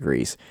 26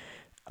 degrees.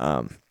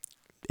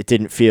 It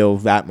didn't feel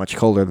that much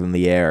colder than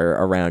the air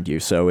around you,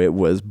 so it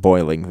was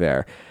boiling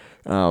there.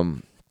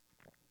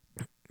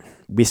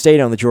 We stayed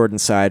on the Jordan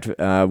side.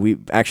 We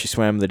actually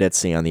swam the Dead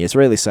Sea on the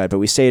Israeli side, but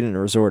we stayed in a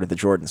resort at the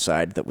Jordan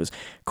side that was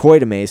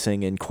quite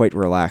amazing and quite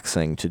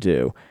relaxing to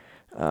do.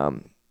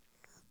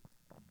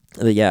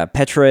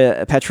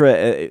 Petra's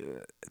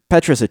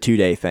a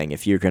 2-day thing.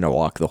 If you're going to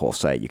walk the whole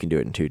site, you can do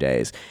it in 2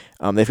 days.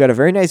 They've got a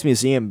very nice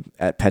museum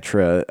at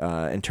Petra,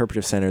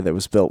 interpretive center, that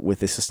was built with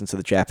the assistance of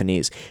the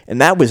Japanese.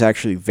 And that was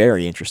actually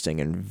very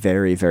interesting and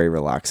very, very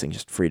relaxing,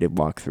 just free to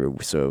walk through.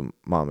 So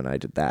Mom and I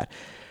did that.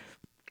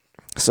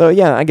 So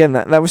yeah, again,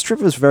 that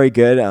trip was very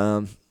good.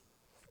 There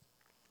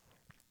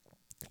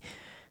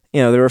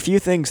were a few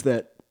things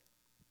that,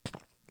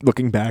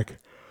 looking back,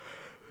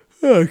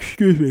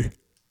 excuse me.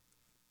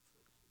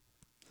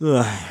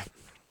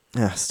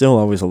 Still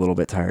always a little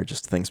bit tired,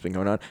 just things been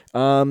going on.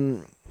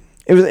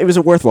 It was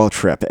a worthwhile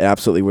trip. It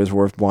absolutely was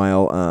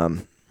worthwhile.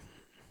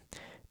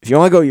 If you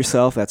want to go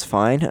yourself, that's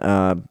fine.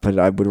 But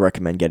I would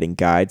recommend getting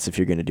guides if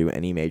you're going to do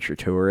any major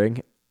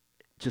touring.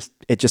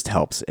 It just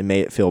helps. It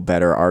made it feel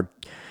better.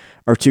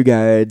 Our 2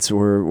 guides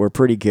were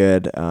pretty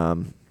good.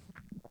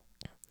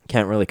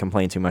 Can't really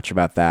complain too much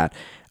about that.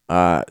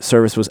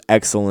 Service was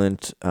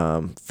excellent.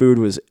 Food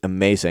was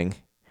amazing.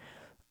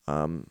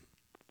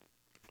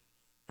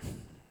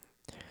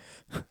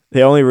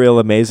 The only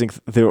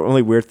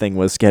weird thing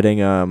was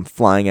getting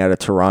flying out of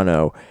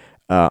Toronto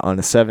on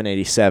a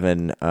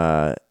 787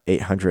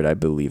 800, I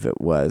believe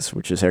it was,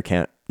 which is Air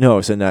Canada. No, it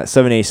was a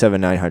 787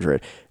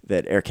 900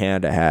 that Air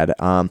Canada had.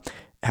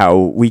 How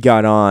we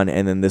got on,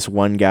 and then this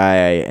one guy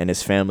and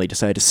his family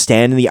decided to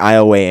stand in the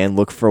aisleway and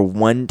look for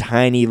one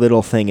tiny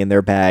little thing in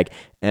their bag.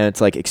 And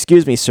it's like,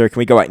 excuse me, sir, can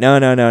we go out? No.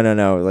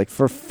 Like,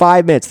 for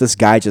 5 minutes, this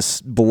guy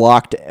just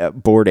blocked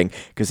boarding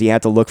because he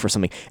had to look for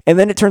something. And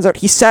then it turns out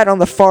he sat on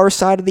the far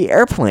side of the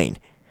airplane.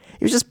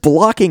 He was just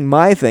blocking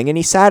my thing, and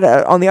he sat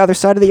on the other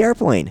side of the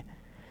airplane.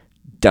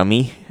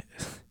 Dummy.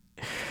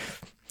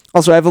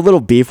 Also, I have a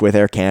little beef with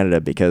Air Canada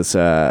because,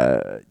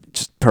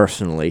 just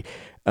personally,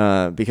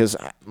 because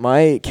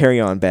my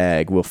carry-on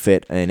bag will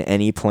fit in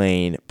any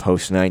plane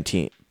post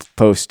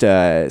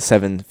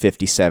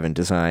 757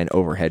 design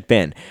overhead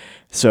bin.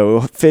 So it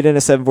will fit in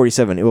a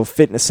 747. It will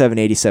fit in a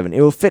 787. It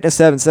will fit in a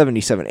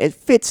 777. It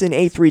fits in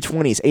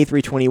A320s,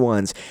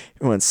 A321s,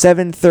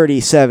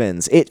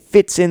 737s. It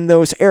fits in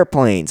those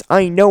airplanes.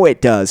 I know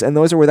it does, and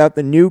those are without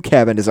the new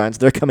cabin designs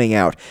that are coming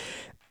out.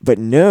 But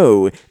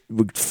no,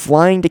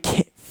 flying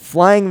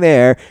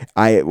there,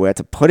 I had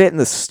to put it in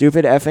the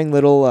stupid effing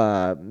little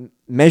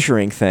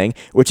measuring thing,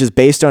 which is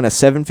based on a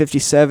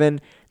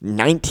 757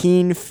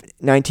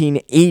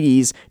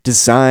 1980s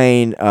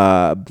design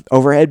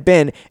overhead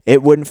bin.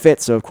 It wouldn't fit,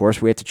 so of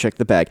course we had to check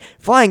the bag.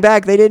 Flying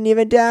back, they didn't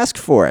even ask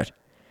for it.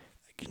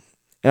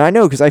 And I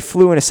know, because I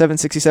flew in a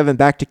 767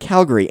 back to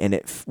Calgary, and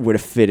it would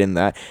have fit in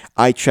that.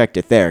 I checked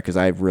it there, because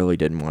I really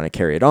didn't want to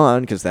carry it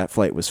on, because that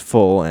flight was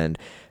full, and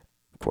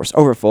of course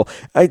overfull.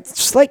 A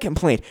slight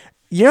complaint.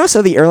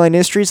 So the airline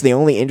industry is the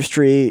only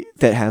industry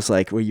that has,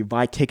 like, where you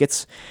buy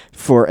tickets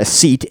for a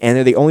seat, and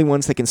they're the only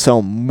ones that can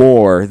sell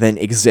more than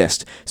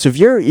exist. So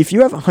if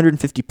you have a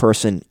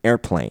 150-person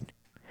airplane,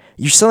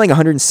 you're selling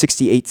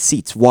 168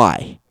 seats.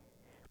 Why?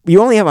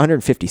 You only have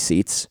 150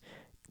 seats.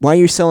 Why are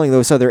you selling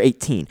those other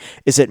 18?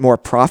 Is it more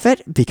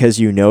profit because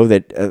you know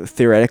that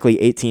theoretically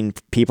 18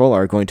 people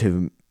are going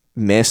to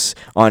miss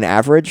on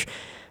average?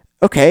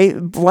 Okay,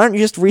 why don't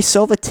you just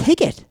resell the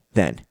ticket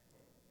then?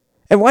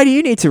 And why do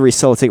you need to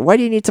resell a ticket? Why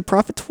do you need to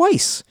profit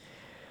twice?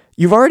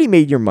 You've already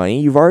made your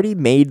money. You've already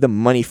made the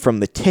money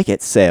from the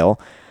ticket sale.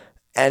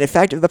 And in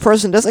fact, if the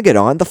person doesn't get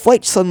on, the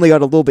flight suddenly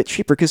got a little bit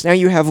cheaper because now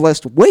you have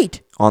less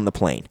weight on the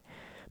plane.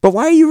 But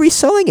why are you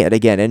reselling it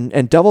again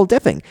and double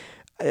dipping?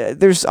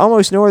 There's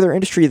almost no other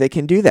industry that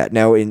can do that.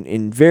 Now,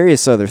 in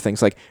various other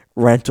things like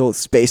rental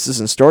spaces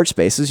and storage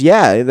spaces,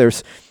 yeah,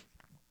 there's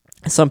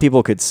some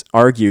people could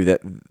argue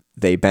that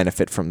they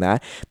benefit from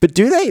that. But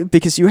do they?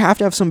 Because you have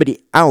to have somebody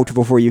out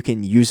before you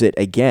can use it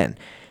again.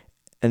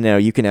 And now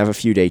you can have a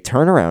few day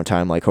turnaround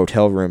time like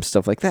hotel rooms,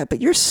 stuff like that.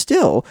 But you're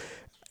still,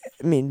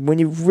 I mean, when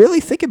you really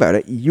think about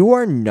it, you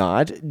are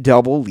not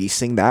double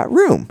leasing that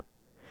room.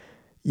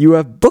 You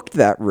have booked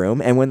that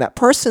room, and when that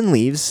person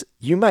leaves,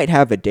 you might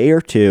have a day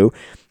or two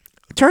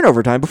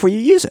turnover time before you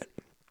use it.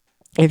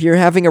 If you're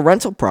having a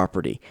rental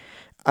property,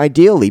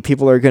 ideally,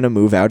 people are going to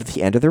move out at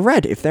the end of the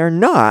rent. If they're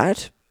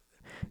not,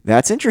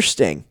 that's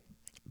interesting.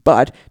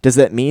 But does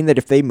that mean that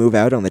if they move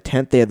out on the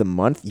 10th day of the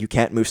month, you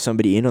can't move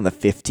somebody in on the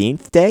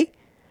 15th day?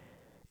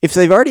 If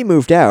they've already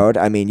moved out,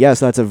 I mean,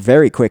 yes, that's a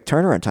very quick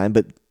turnaround time,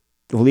 but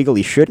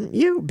legally, shouldn't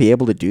you be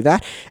able to do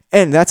that?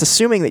 And that's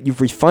assuming that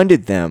you've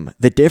refunded them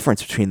the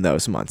difference between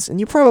those months.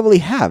 And you probably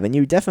have, and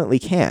you definitely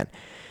can.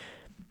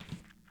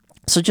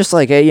 So just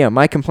like,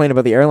 my complaint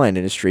about the airline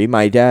industry,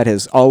 my dad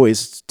has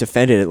always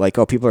defended it like,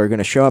 oh, people are going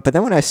to show up. But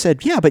then when I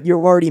said, yeah, but you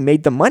already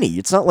made the money.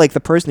 It's not like the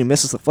person who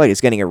misses the flight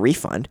is getting a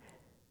refund.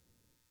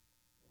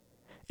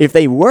 If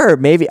they were,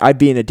 maybe I'd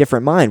be in a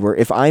different mind where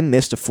if I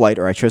missed a flight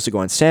or I chose to go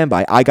on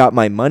standby, I got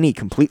my money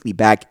completely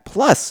back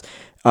plus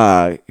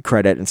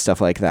credit and stuff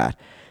like that.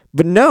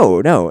 But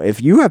no.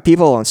 If you have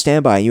people on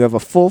standby and you have a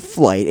full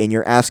flight and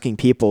you're asking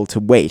people to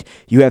wait,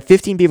 you have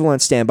 15 people on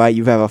standby,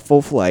 you have a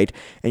full flight,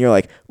 and you're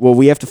like, well,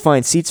 we have to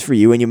find seats for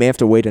you, and you may have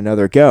to wait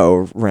another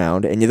go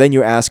round, and then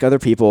you ask other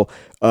people,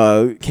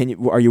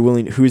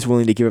 who's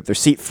willing to give up their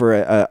seat for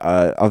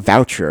a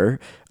voucher,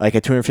 like a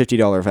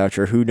 $250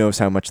 voucher? Who knows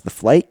how much the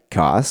flight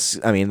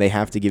costs? I mean, they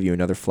have to give you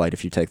another flight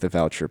if you take the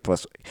voucher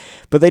plus,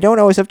 but they don't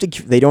always have to.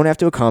 They don't have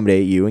to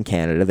accommodate you in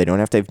Canada. They don't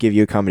have to give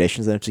you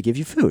accommodations. They have to give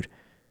you food.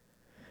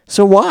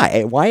 So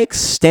why? Why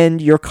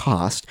extend your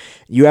cost?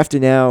 You have to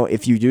now,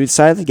 if you do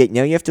decide to get,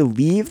 now you have to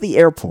leave the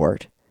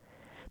airport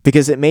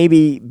because it may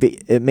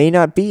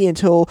not be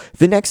until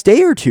the next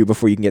day or two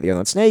before you can get the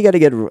airline. So now you got to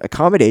get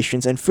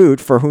accommodations and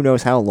food for who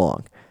knows how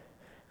long.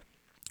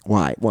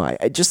 Why?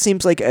 It just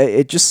seems like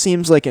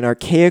an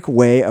archaic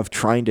way of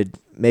trying to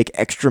make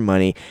extra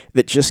money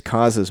that just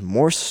causes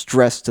more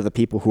stress to the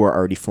people who are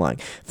already flying.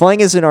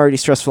 Flying isn't already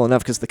stressful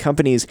enough because the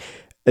companies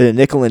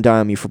nickel and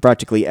dime you for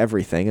practically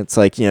everything. It's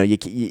like, you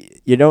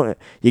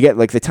get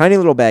like the tiny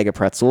little bag of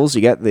pretzels,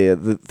 you get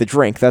the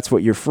drink, that's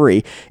what you're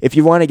free. If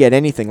you want to get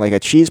anything like a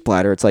cheese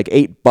platter, it's like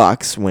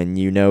 $8 when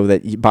you know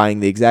that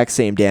buying the exact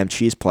same damn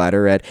cheese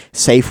platter at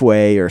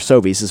Safeway or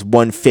Sobeys is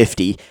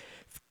 $1.50.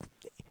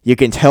 You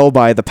can tell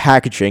by the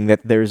packaging that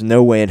there's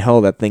no way in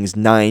hell that thing's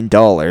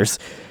 $9.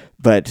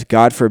 But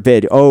God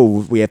forbid,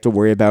 we have to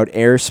worry about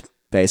airspace.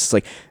 It's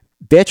like,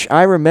 bitch,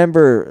 I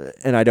remember,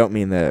 and I don't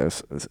mean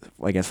this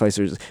against flights,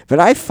 but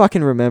I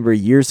fucking remember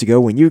years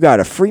ago when you got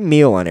a free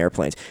meal on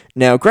airplanes.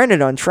 Now,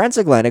 granted, on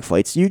transatlantic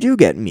flights, you do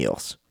get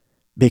meals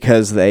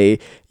because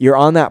you're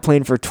on that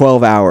plane for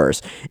 12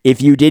 hours.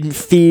 If you didn't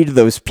feed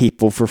those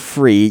people for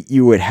free,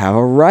 you would have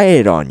a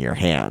riot on your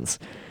hands.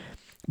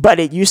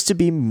 But it used to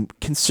be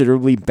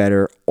considerably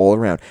better all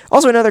around.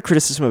 Also, another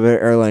criticism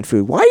about airline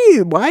food.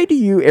 Why do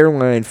you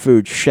airline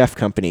food chef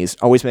companies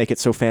always make it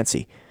so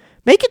fancy?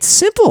 Make it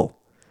simple.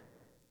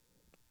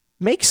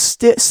 Make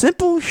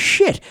simple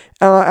shit.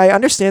 I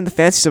understand the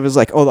fancy stuff is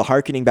like, the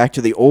harkening back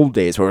to the old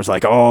days where it was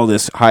like,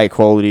 this high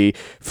quality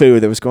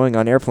food that was going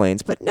on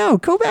airplanes. But no,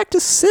 go back to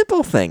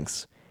simple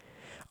things.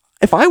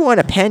 If I want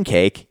a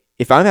pancake,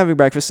 if I'm having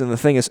breakfast and the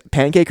thing is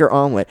pancake or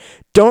omelet,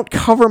 don't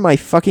cover my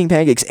fucking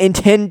pancakes in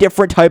 10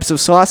 different types of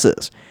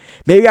sauces.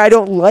 Maybe I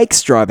don't like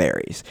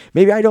strawberries.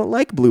 Maybe I don't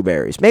like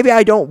blueberries. Maybe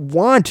I don't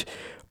want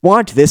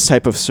this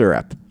type of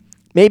syrup.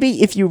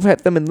 Maybe if you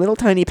put them in little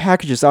tiny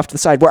packages off to the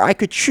side where I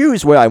could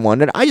choose what I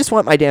wanted, I just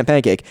want my damn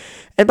pancake.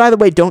 And by the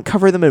way, don't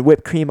cover them in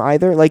whipped cream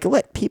either. Like,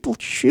 let people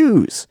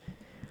choose.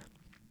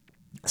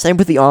 Same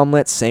with the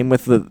omelets, same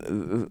with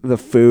the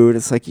food.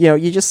 It's like,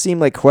 you just seem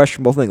like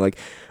questionable thing. Like,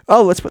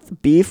 let's put the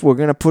beef, we're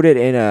going to put it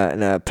in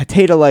a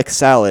potato-like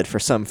salad for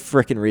some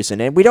frickin'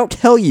 reason. And we don't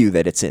tell you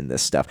that it's in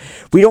this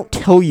stuff. We don't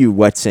tell you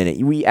what's in it.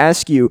 We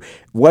ask you,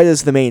 what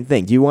is the main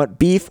thing? Do you want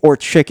beef or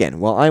chicken?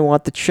 Well, I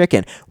want the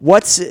chicken.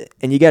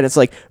 And you get it's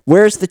like,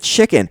 where's the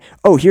chicken?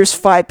 Oh, here's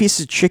 5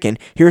 pieces of chicken.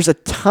 Here's a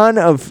ton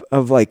of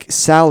like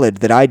salad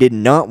that I did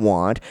not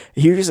want.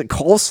 Here's a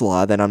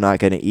coleslaw that I'm not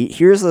going to eat.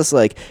 Here's this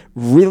like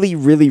really,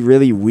 really,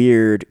 really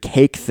weird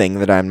cake thing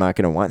that I'm not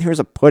going to want. Here's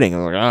a pudding.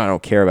 I'm like, I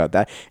don't care about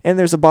that. And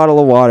there's a bottle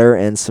of water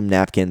and some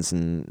napkins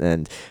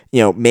and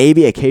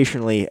maybe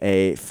occasionally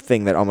a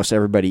thing that almost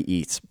everybody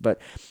eats. But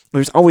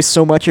there's always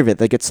so much of it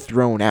that gets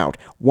thrown out.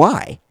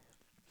 Why?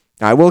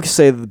 Now, I will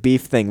say the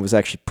beef thing was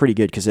actually pretty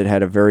good because it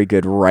had a very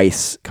good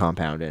rice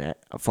compound in it,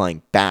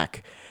 flying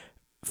back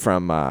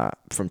from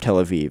Tel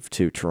Aviv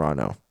to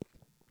Toronto.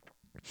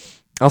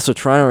 Also,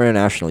 Toronto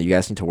International, you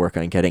guys need to work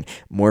on getting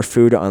more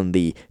food on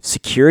the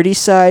security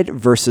side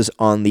versus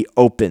on the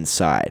open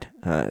side.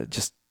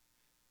 Just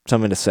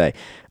something to say.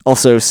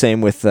 Also, same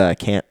with no.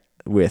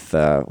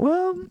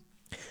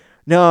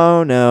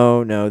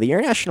 The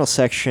international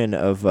section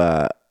of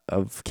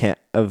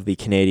the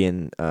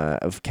Canadian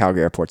of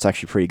Calgary Airport is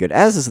actually pretty good.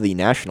 As is the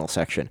national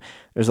section.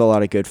 There's a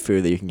lot of good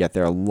food that you can get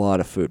there. A lot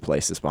of food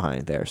places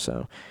behind there.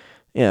 So,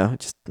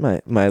 just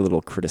my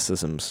little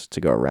criticisms to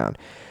go around.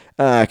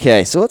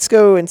 Okay, so let's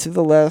go into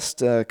the last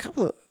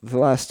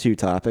two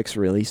topics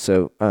really.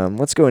 So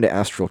let's go into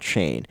Astral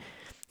Chain.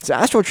 So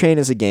Astral Chain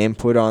is a game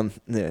put on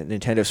the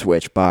Nintendo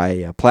Switch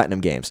by Platinum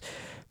Games.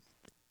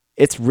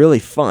 It's really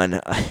fun.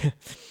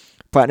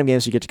 Platinum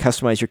Games, you get to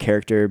customize your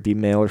character, be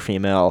male or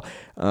female.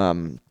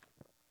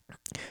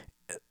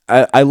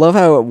 I love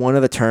how one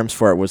of the terms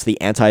for it was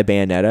the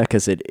anti-Bayonetta,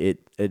 because it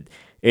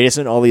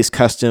isn't all these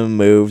custom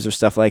moves or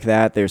stuff like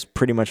that. There's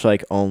pretty much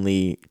like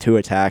only two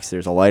attacks.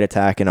 There's a light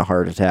attack and a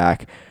hard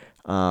attack.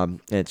 And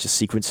it's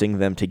just sequencing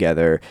them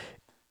together.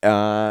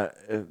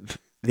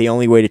 The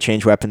only way to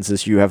change weapons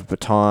is you have a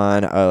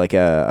baton, like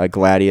a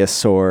Gladius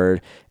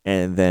sword,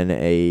 and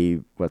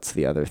then what's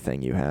the other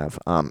thing you have?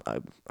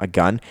 A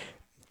gun,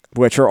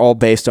 which are all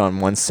based on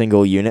one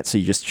single unit. So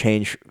you just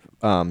change,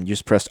 you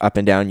just press up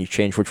and down, you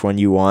change which one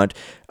you want.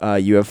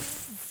 You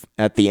have,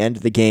 at the end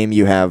of the game,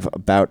 you have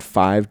about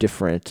 5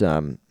 different,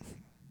 what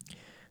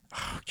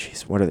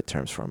are the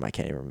terms for them? I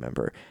can't even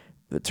remember.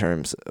 The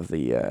terms of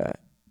the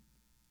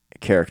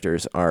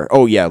characters are,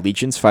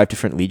 legions, 5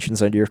 different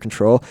legions under your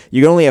control.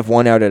 You can only have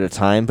one out at a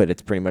time, but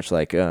it's pretty much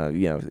like,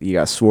 you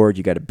got a sword,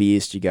 you got a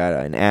beast, you got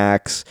an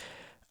axe,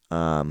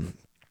 you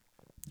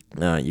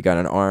got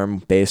an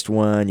arm-based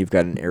one, you've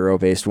got an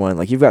arrow-based one.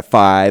 Like, you've got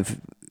 5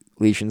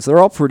 legions. They're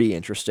all pretty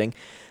interesting.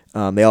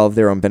 They all have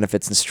their own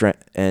benefits and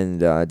strength and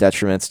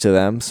detriments to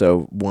them.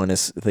 So one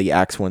is the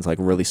axe one's like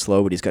really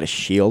slow, but he's got a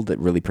shield that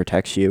really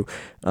protects you.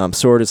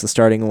 Sword is the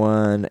starting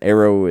one.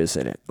 Arrow is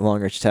a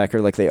long range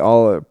attacker. Like, they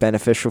all are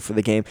beneficial for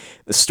the game.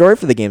 The story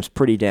for the game's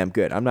pretty damn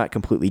good. I'm not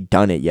completely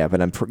done it yet,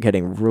 but I'm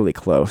getting really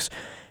close.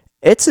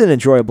 It's an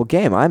enjoyable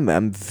game.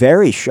 I'm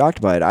very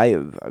shocked by it.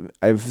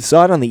 I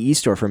saw it on the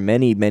eStore for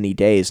many, many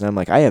days, and I'm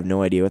like, I have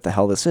no idea what the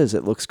hell this is.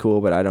 It looks cool,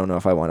 but I don't know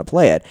if I want to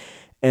play it.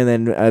 And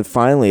then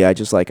finally, I'm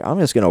just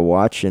going to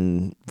watch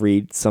and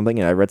read something.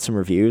 And I read some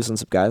reviews and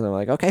some guys. And I'm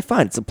like, okay,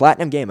 fine. It's a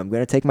Platinum game. I'm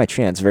going to take my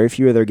chance. Very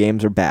few of their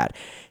games are bad.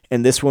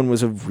 And this one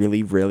was a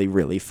really, really,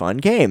 really fun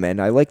game. And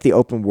I like the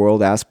open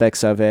world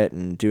aspects of it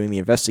and doing the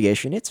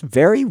investigation. It's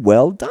very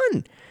well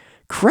done.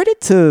 Credit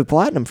to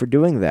Platinum for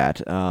doing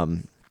that.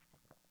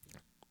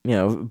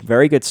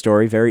 Very good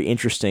story. Very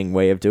interesting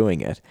way of doing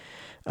it.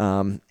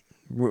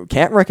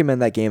 Can't recommend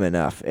that game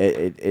enough.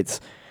 It's...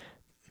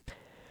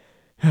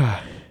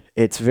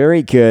 It's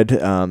very good.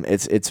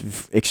 It's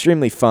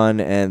extremely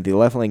fun, and the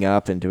leveling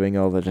up and doing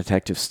all the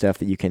detective stuff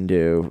that you can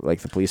do,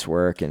 like the police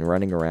work and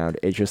running around,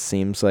 it just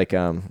seems like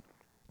I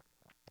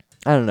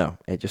don't know.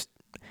 It just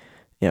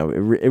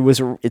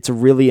it's a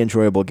really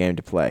enjoyable game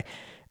to play.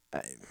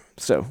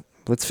 So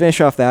let's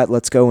finish off that.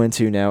 Let's go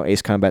into now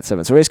Ace Combat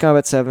 7. So Ace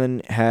Combat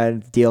 7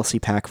 had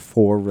DLC Pack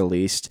 4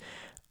 released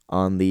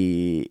on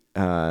the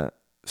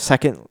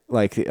second,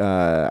 I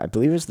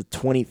believe it was the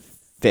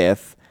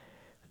 25th.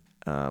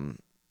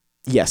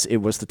 Yes, it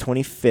was the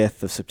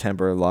 25th of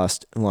September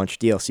launched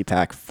DLC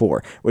Pack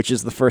 4, which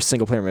is the first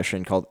single-player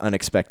mission called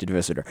Unexpected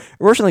Visitor.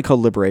 Originally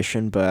called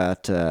Liberation,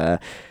 but,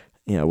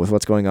 with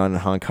what's going on in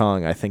Hong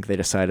Kong, I think they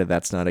decided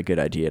that's not a good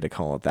idea to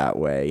call it that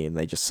way, and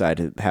they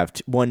decided to have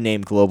one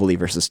name globally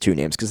versus 2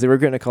 names, because they were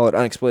going to call it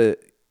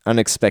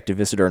Unexpected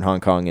Visitor in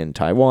Hong Kong and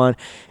Taiwan,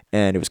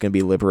 and it was going to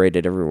be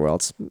Liberated everywhere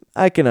else.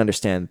 I can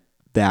understand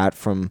that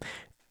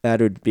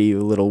would be a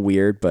little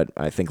weird, but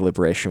I think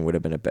Liberation would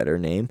have been a better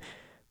name.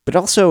 But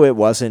also, the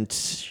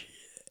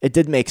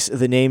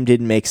name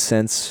didn't make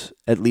sense,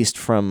 at least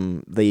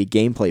from the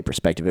gameplay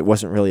perspective. It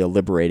wasn't really a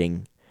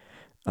liberating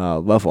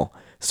level.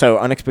 So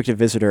Unexpected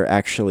Visitor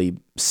actually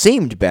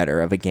seemed better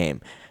of a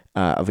game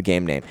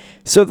name.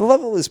 So the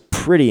level is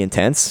pretty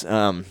intense.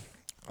 A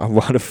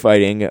lot of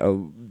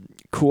fighting,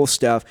 cool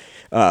stuff,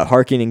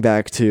 harkening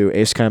back to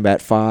Ace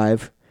Combat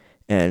 5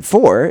 and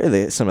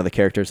 4, some of the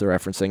characters they're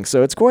referencing.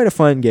 So it's quite a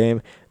fun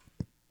game.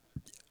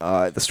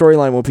 The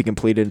storyline won't be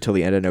completed until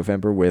the end of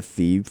November with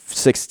the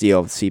 6th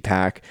DLC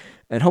pack,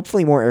 and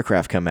hopefully more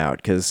aircraft come out,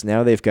 because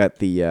now they've got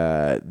the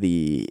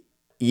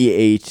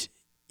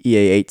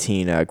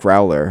EA-18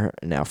 Growler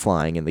now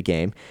flying in the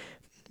game,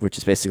 which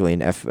is basically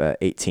an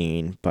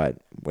F-18, but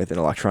with an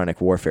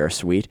electronic warfare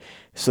suite.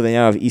 So they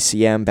now have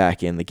ECM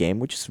back in the game,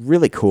 which is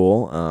really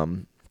cool.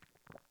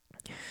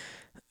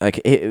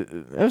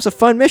 It was a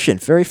fun mission,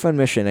 very fun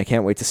mission. I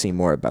can't wait to see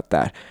more about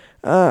that.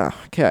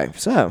 Okay,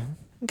 so...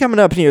 coming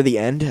up near the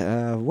end,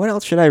 what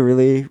else should I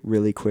really,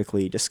 really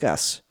quickly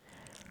discuss?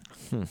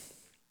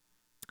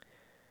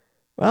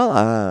 Well,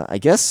 I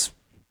guess,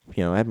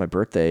 I had my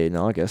birthday in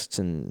August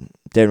and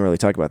didn't really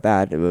talk about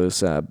that. It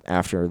was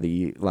after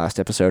the last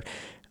episode.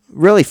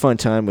 Really fun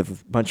time with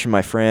a bunch of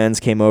my friends.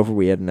 Came over,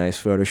 we had a nice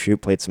photo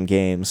shoot, played some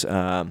games.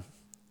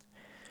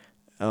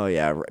 Oh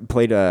yeah,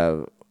 played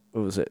what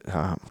was it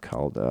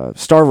called?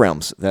 Star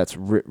Realms. That's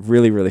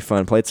really really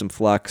fun. Played some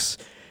Flux.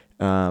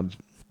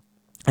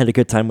 Had a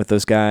good time with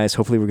those guys.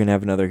 Hopefully we're gonna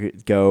have another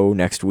go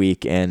next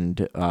week,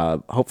 and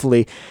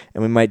hopefully,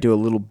 and we might do a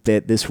little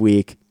bit this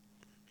week.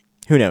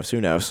 Who knows?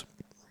 Who knows?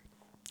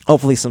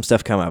 Hopefully some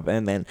stuff come up,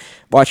 and then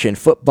watching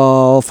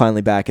football.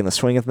 Finally back in the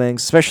swing of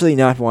things. Especially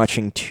not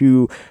watching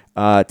two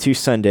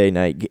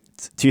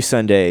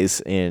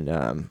Sundays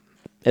in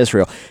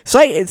Israel. So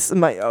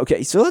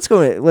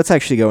let's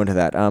actually go into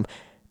that.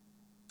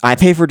 I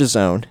pay for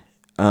DAZN,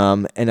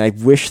 and I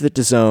wish that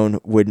DAZN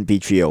wouldn't be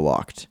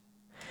geo-locked.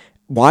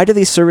 Why do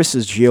these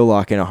services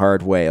geo-lock in a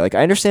hard way? Like,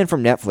 I understand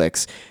from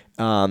Netflix,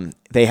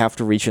 they have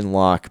to region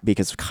lock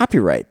because of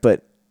copyright,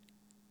 but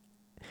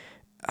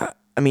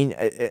I mean,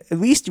 at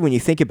least when you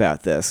think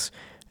about this,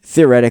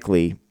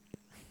 theoretically,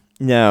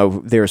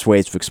 no, there's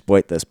ways to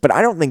exploit this, but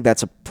I don't think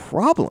that's a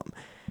problem.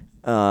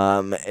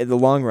 In the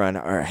long run,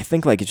 or I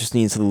think like it just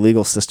needs the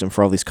legal system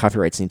for all these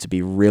copyrights needs to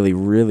be really,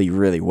 really,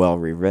 really well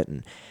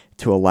rewritten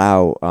to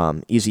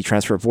allow easy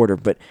transfer of order.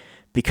 But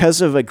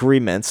because of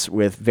agreements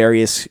with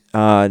various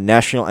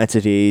national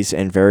entities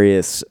and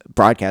various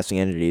broadcasting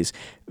entities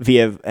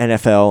via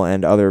NFL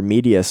and other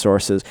media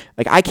sources,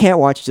 like I can't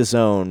watch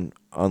DAZN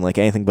on like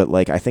anything but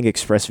like I think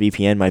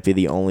ExpressVPN might be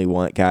the only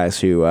one guys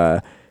who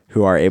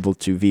are able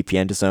to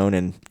VPN DAZN,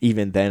 and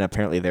even then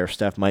apparently their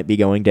stuff might be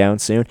going down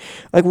soon.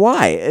 Like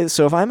why?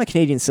 So if I'm a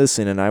Canadian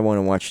citizen and I want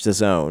to watch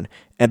DAZN,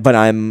 but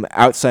I'm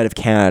outside of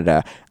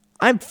Canada,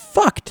 I'm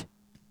fucked.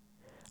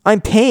 I'm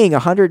paying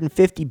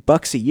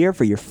 $150 a year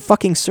for your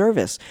fucking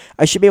service.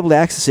 I should be able to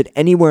access it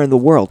anywhere in the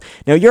world.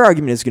 Now, your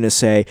argument is going to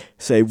say,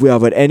 well,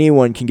 but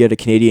anyone can get a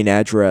Canadian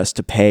address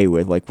to pay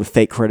with, like with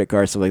fake credit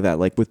cards, stuff like that,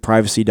 like with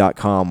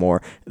privacy.com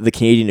or the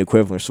Canadian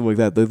equivalent or something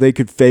like that. They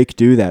could fake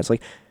do that. It's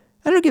like,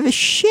 I don't give a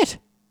shit.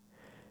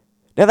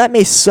 Now, that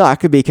may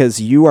suck because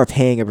you are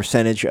paying a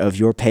percentage of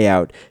your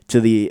payout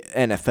to the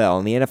NFL,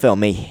 and the NFL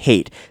may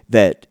hate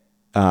that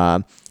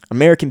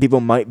American people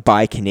might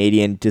buy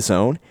Canadian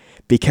DAZN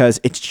because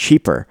it's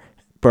cheaper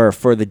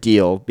for the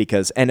deal,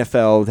 because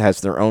NFL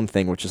has their own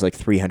thing, which is like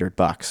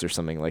 $300 or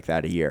something like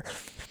that a year.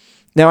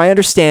 Now, I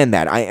understand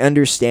that. I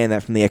understand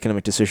that from the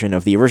economic decision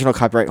of the original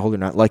copyright holder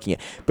not liking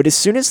it. But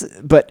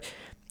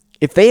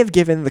if they have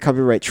given the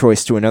copyright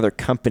choice to another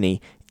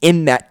company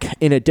in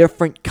a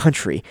different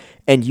country,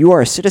 and you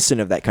are a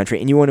citizen of that country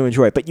and you want to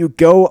enjoy it, but you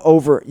go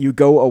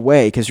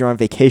away because you're on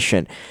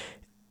vacation,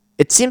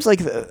 it seems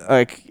like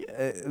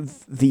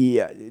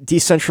the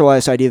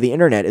decentralized idea of the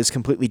internet is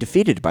completely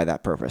defeated by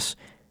that purpose.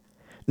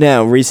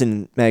 Now,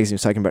 Reason Magazine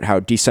was talking about how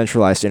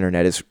decentralized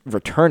internet is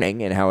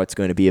returning and how it's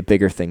going to be a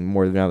bigger thing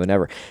more now than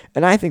ever.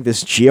 And I think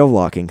this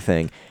geo-locking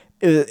thing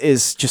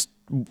is just,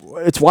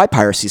 it's why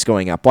piracy is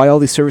going up, why all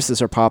these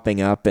services are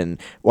popping up,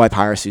 and why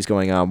piracy is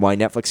going on, why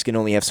Netflix can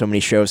only have so many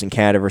shows in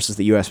Canada versus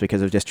the US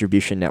because of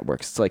distribution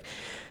networks. It's like,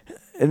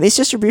 and these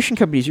distribution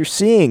companies, you're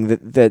seeing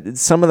that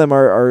some of them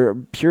are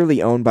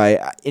purely owned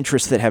by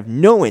interests that have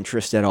no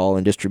interest at all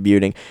in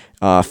distributing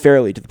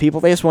fairly to the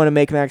people. They just want to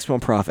make maximum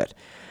profit.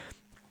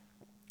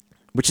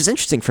 Which is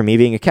interesting for me,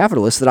 being a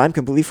capitalist, that I'm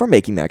completely for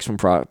making maximum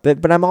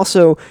profit. But I'm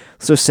also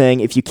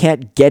saying if you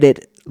can't get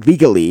it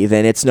legally,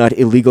 then it's not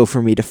illegal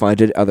for me to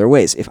find it other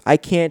ways. If I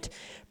can't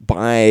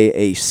buy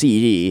a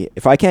CD,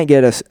 if I can't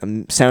get a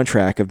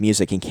soundtrack of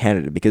music in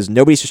Canada because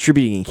nobody's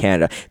distributing in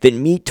Canada,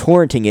 then me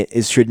torrenting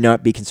it should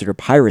not be considered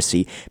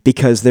piracy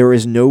because there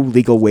is no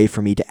legal way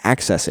for me to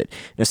access it.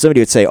 Now,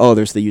 somebody would say, oh,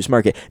 there's the used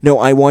market. No,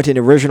 I want an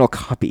original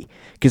copy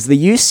because the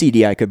used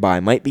CD I could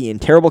buy might be in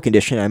terrible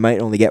condition. I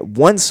might only get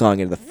one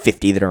song out of the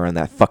 50 that are on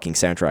that fucking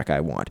soundtrack I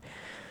want.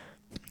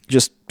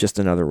 Just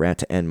another rant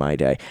to end my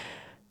day.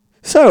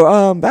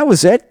 So, that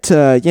was it.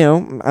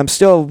 I'm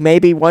still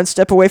maybe one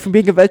step away from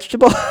being a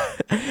vegetable.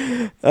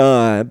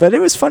 But it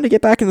was fun to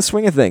get back in the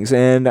swing of things,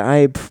 and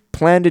I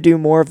plan to do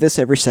more of this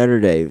every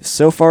Saturday.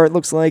 So far, it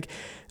looks like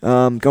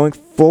going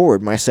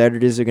forward, my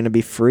Saturdays are going to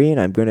be free, and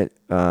I'm going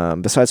to,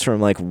 besides from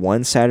like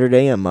one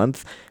Saturday a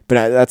month,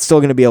 but that's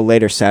still going to be a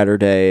later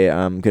Saturday.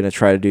 I'm going to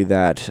try to do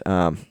that.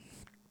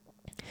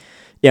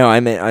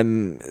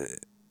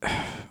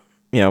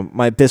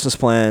 My business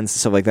plans and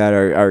stuff like that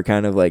are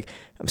kind of like,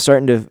 I'm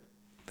starting to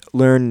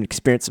learn and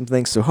experience some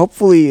things. So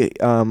hopefully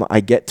I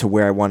get to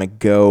where I want to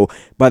go.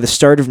 By the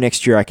start of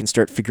next year, I can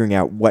start figuring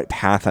out what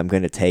path I'm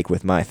going to take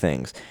with my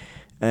things.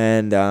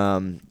 And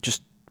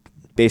just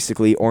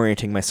basically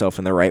orienting myself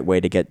in the right way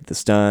to get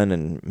this done,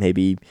 and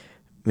maybe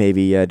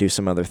do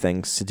some other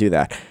things to do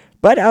that.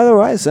 But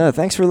otherwise,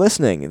 thanks for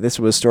listening. This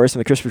was Stories from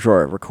the Christmas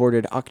Drawer,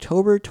 recorded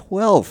October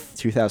 12th,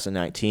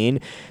 2019.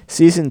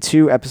 Season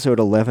 2,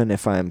 Episode 11,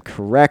 if I'm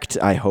correct.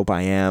 I hope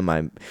I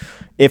am.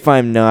 If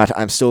I'm not,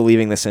 I'm still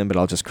leaving this in, but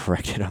I'll just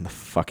correct it on the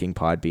fucking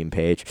Podbean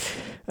page.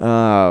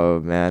 Oh,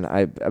 man.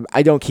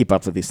 I don't keep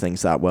up with these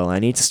things that well. I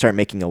need to start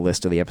making a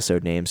list of the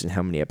episode names and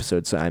how many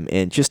episodes I'm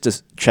in, just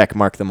to check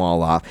mark them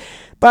all off.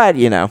 But,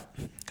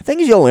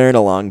 things you'll learn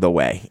along the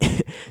way.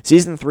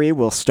 Season 3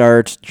 will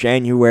start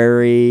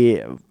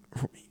January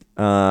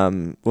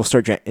We'll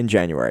start in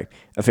January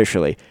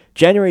officially.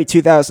 January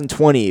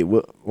 2020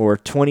 or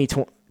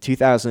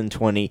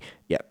 2020.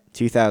 Yeah,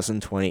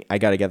 2020. I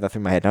gotta get that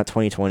through my head. Not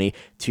 2020.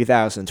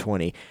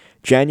 2020.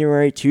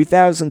 January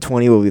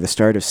 2020 will be the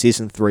start of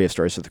season 3 of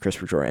Stories of the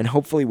Christopher Drawer, and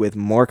hopefully with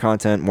more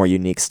content, more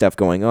unique stuff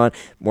going on,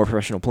 more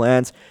professional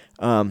plans.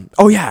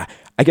 Oh yeah,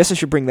 I guess I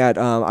should bring that.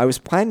 I was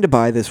planning to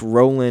buy this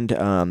Roland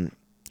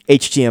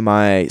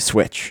HDMI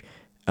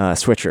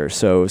switcher.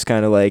 So it's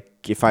kind of like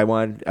if I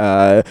want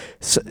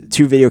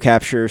 2 video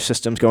capture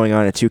systems going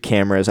on and 2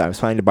 cameras, I was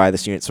planning to buy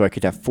this unit so I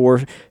could have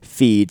 4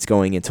 feeds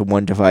going into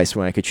one device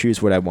when I could choose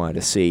what I wanted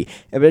to see.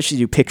 And eventually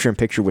do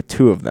picture-in-picture with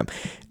 2 of them.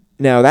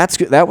 Now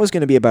that was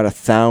going to be about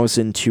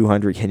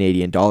 $1,200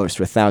 Canadian dollars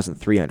to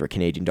 $1,300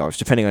 Canadian dollars,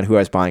 depending on who I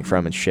was buying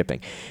from and shipping.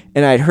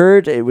 And I'd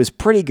heard it was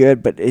pretty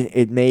good, but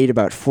it made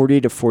about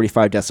 40 to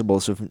 45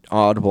 decibels of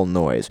audible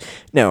noise.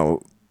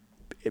 Now,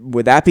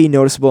 would that be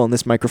noticeable in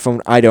this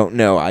microphone? I don't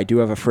know. I do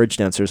have a fridge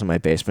downstairs in my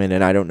basement,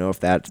 and I don't know if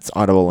that's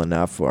audible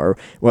enough or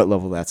what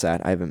level that's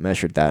at. I haven't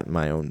measured that in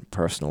my own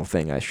personal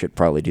thing. I should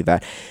probably do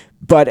that.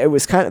 But it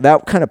was kind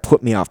of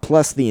put me off.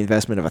 Plus the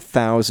investment of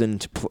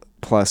 $1,000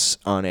 plus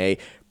on a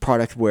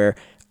product where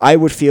I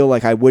would feel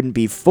like I wouldn't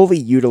be fully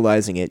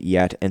utilizing it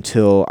yet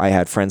until I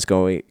had friends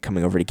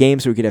coming over to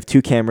games. So we could have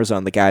 2 cameras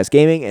on the guys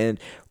gaming and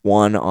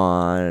one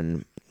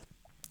on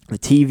the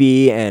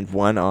TV and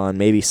one on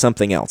maybe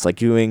something else, like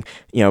doing,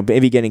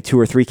 maybe getting 2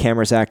 or 3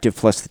 cameras active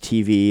plus the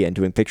TV and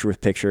doing picture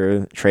with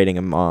picture, trading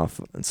them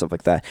off and stuff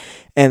like that.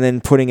 And then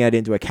putting it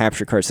into a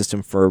capture card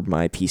system for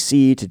my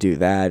PC to do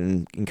that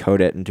and encode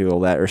it and do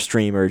all that, or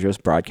stream or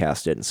just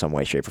broadcast it in some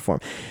way, shape, or form.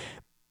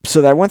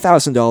 So that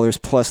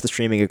 $1,000 plus the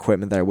streaming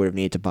equipment that I would have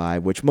needed to buy,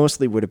 which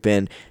mostly would have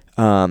been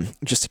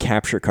just a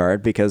capture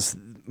card, because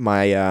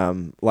my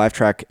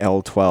LiveTrack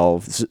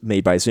L12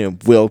 made by Zoom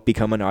will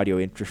become an audio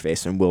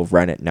interface and will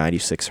run at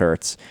 96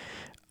 hertz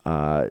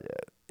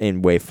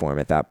in waveform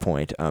at that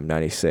point,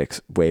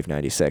 96 wave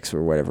 96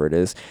 or whatever it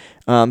is.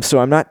 So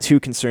I'm not too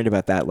concerned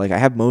about that. Like, I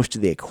have most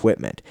of the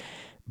equipment,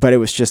 but it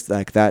was just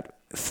like that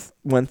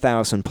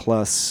 1,000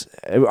 plus.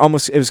 It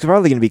was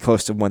probably going to be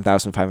close to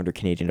 1,500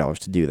 Canadian dollars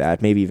to do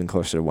that, maybe even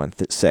closer to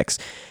 1,600.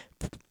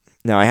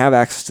 Now, I have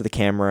access to the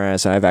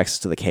cameras, I have access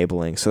to the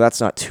cabling, so that's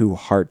not too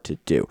hard to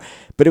do.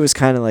 But it was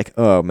kind of like,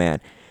 oh,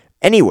 man.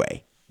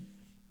 Anyway,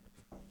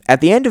 at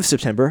the end of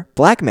September,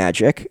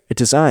 Blackmagic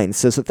Design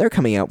says that they're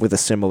coming out with a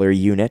similar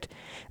unit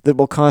that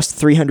will cost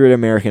 $300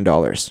 American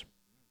dollars.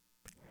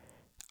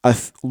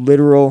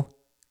 Literal,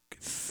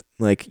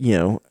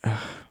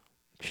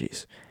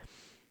 jeez.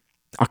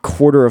 A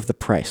quarter of the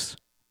price.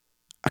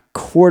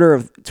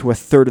 To a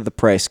third of the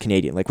price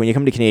Canadian. Like, when you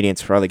come to Canadian,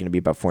 it's probably going to be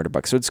about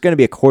 $400. So it's going to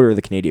be a third of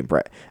the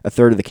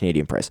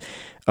Canadian price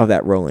of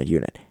that Roland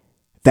unit.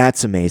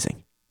 That's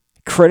amazing.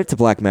 Credit to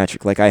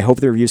Blackmagic. Like, I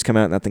hope the reviews come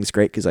out and that thing's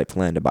great, because I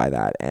plan to buy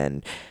that.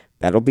 And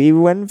that'll be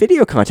when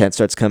video content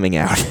starts coming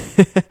out.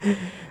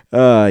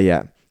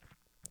 Yeah.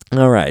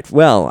 All right.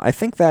 Well, I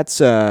think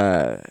that's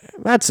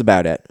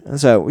about it.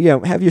 So,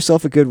 have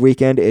yourself a good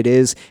weekend. It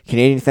is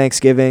Canadian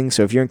Thanksgiving,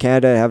 so if you're in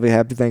Canada, have a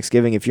happy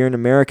Thanksgiving. If you're in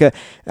America,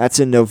 that's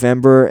in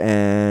November,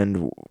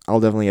 and I'll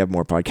definitely have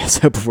more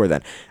podcasts out before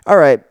then. All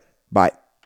right. Bye.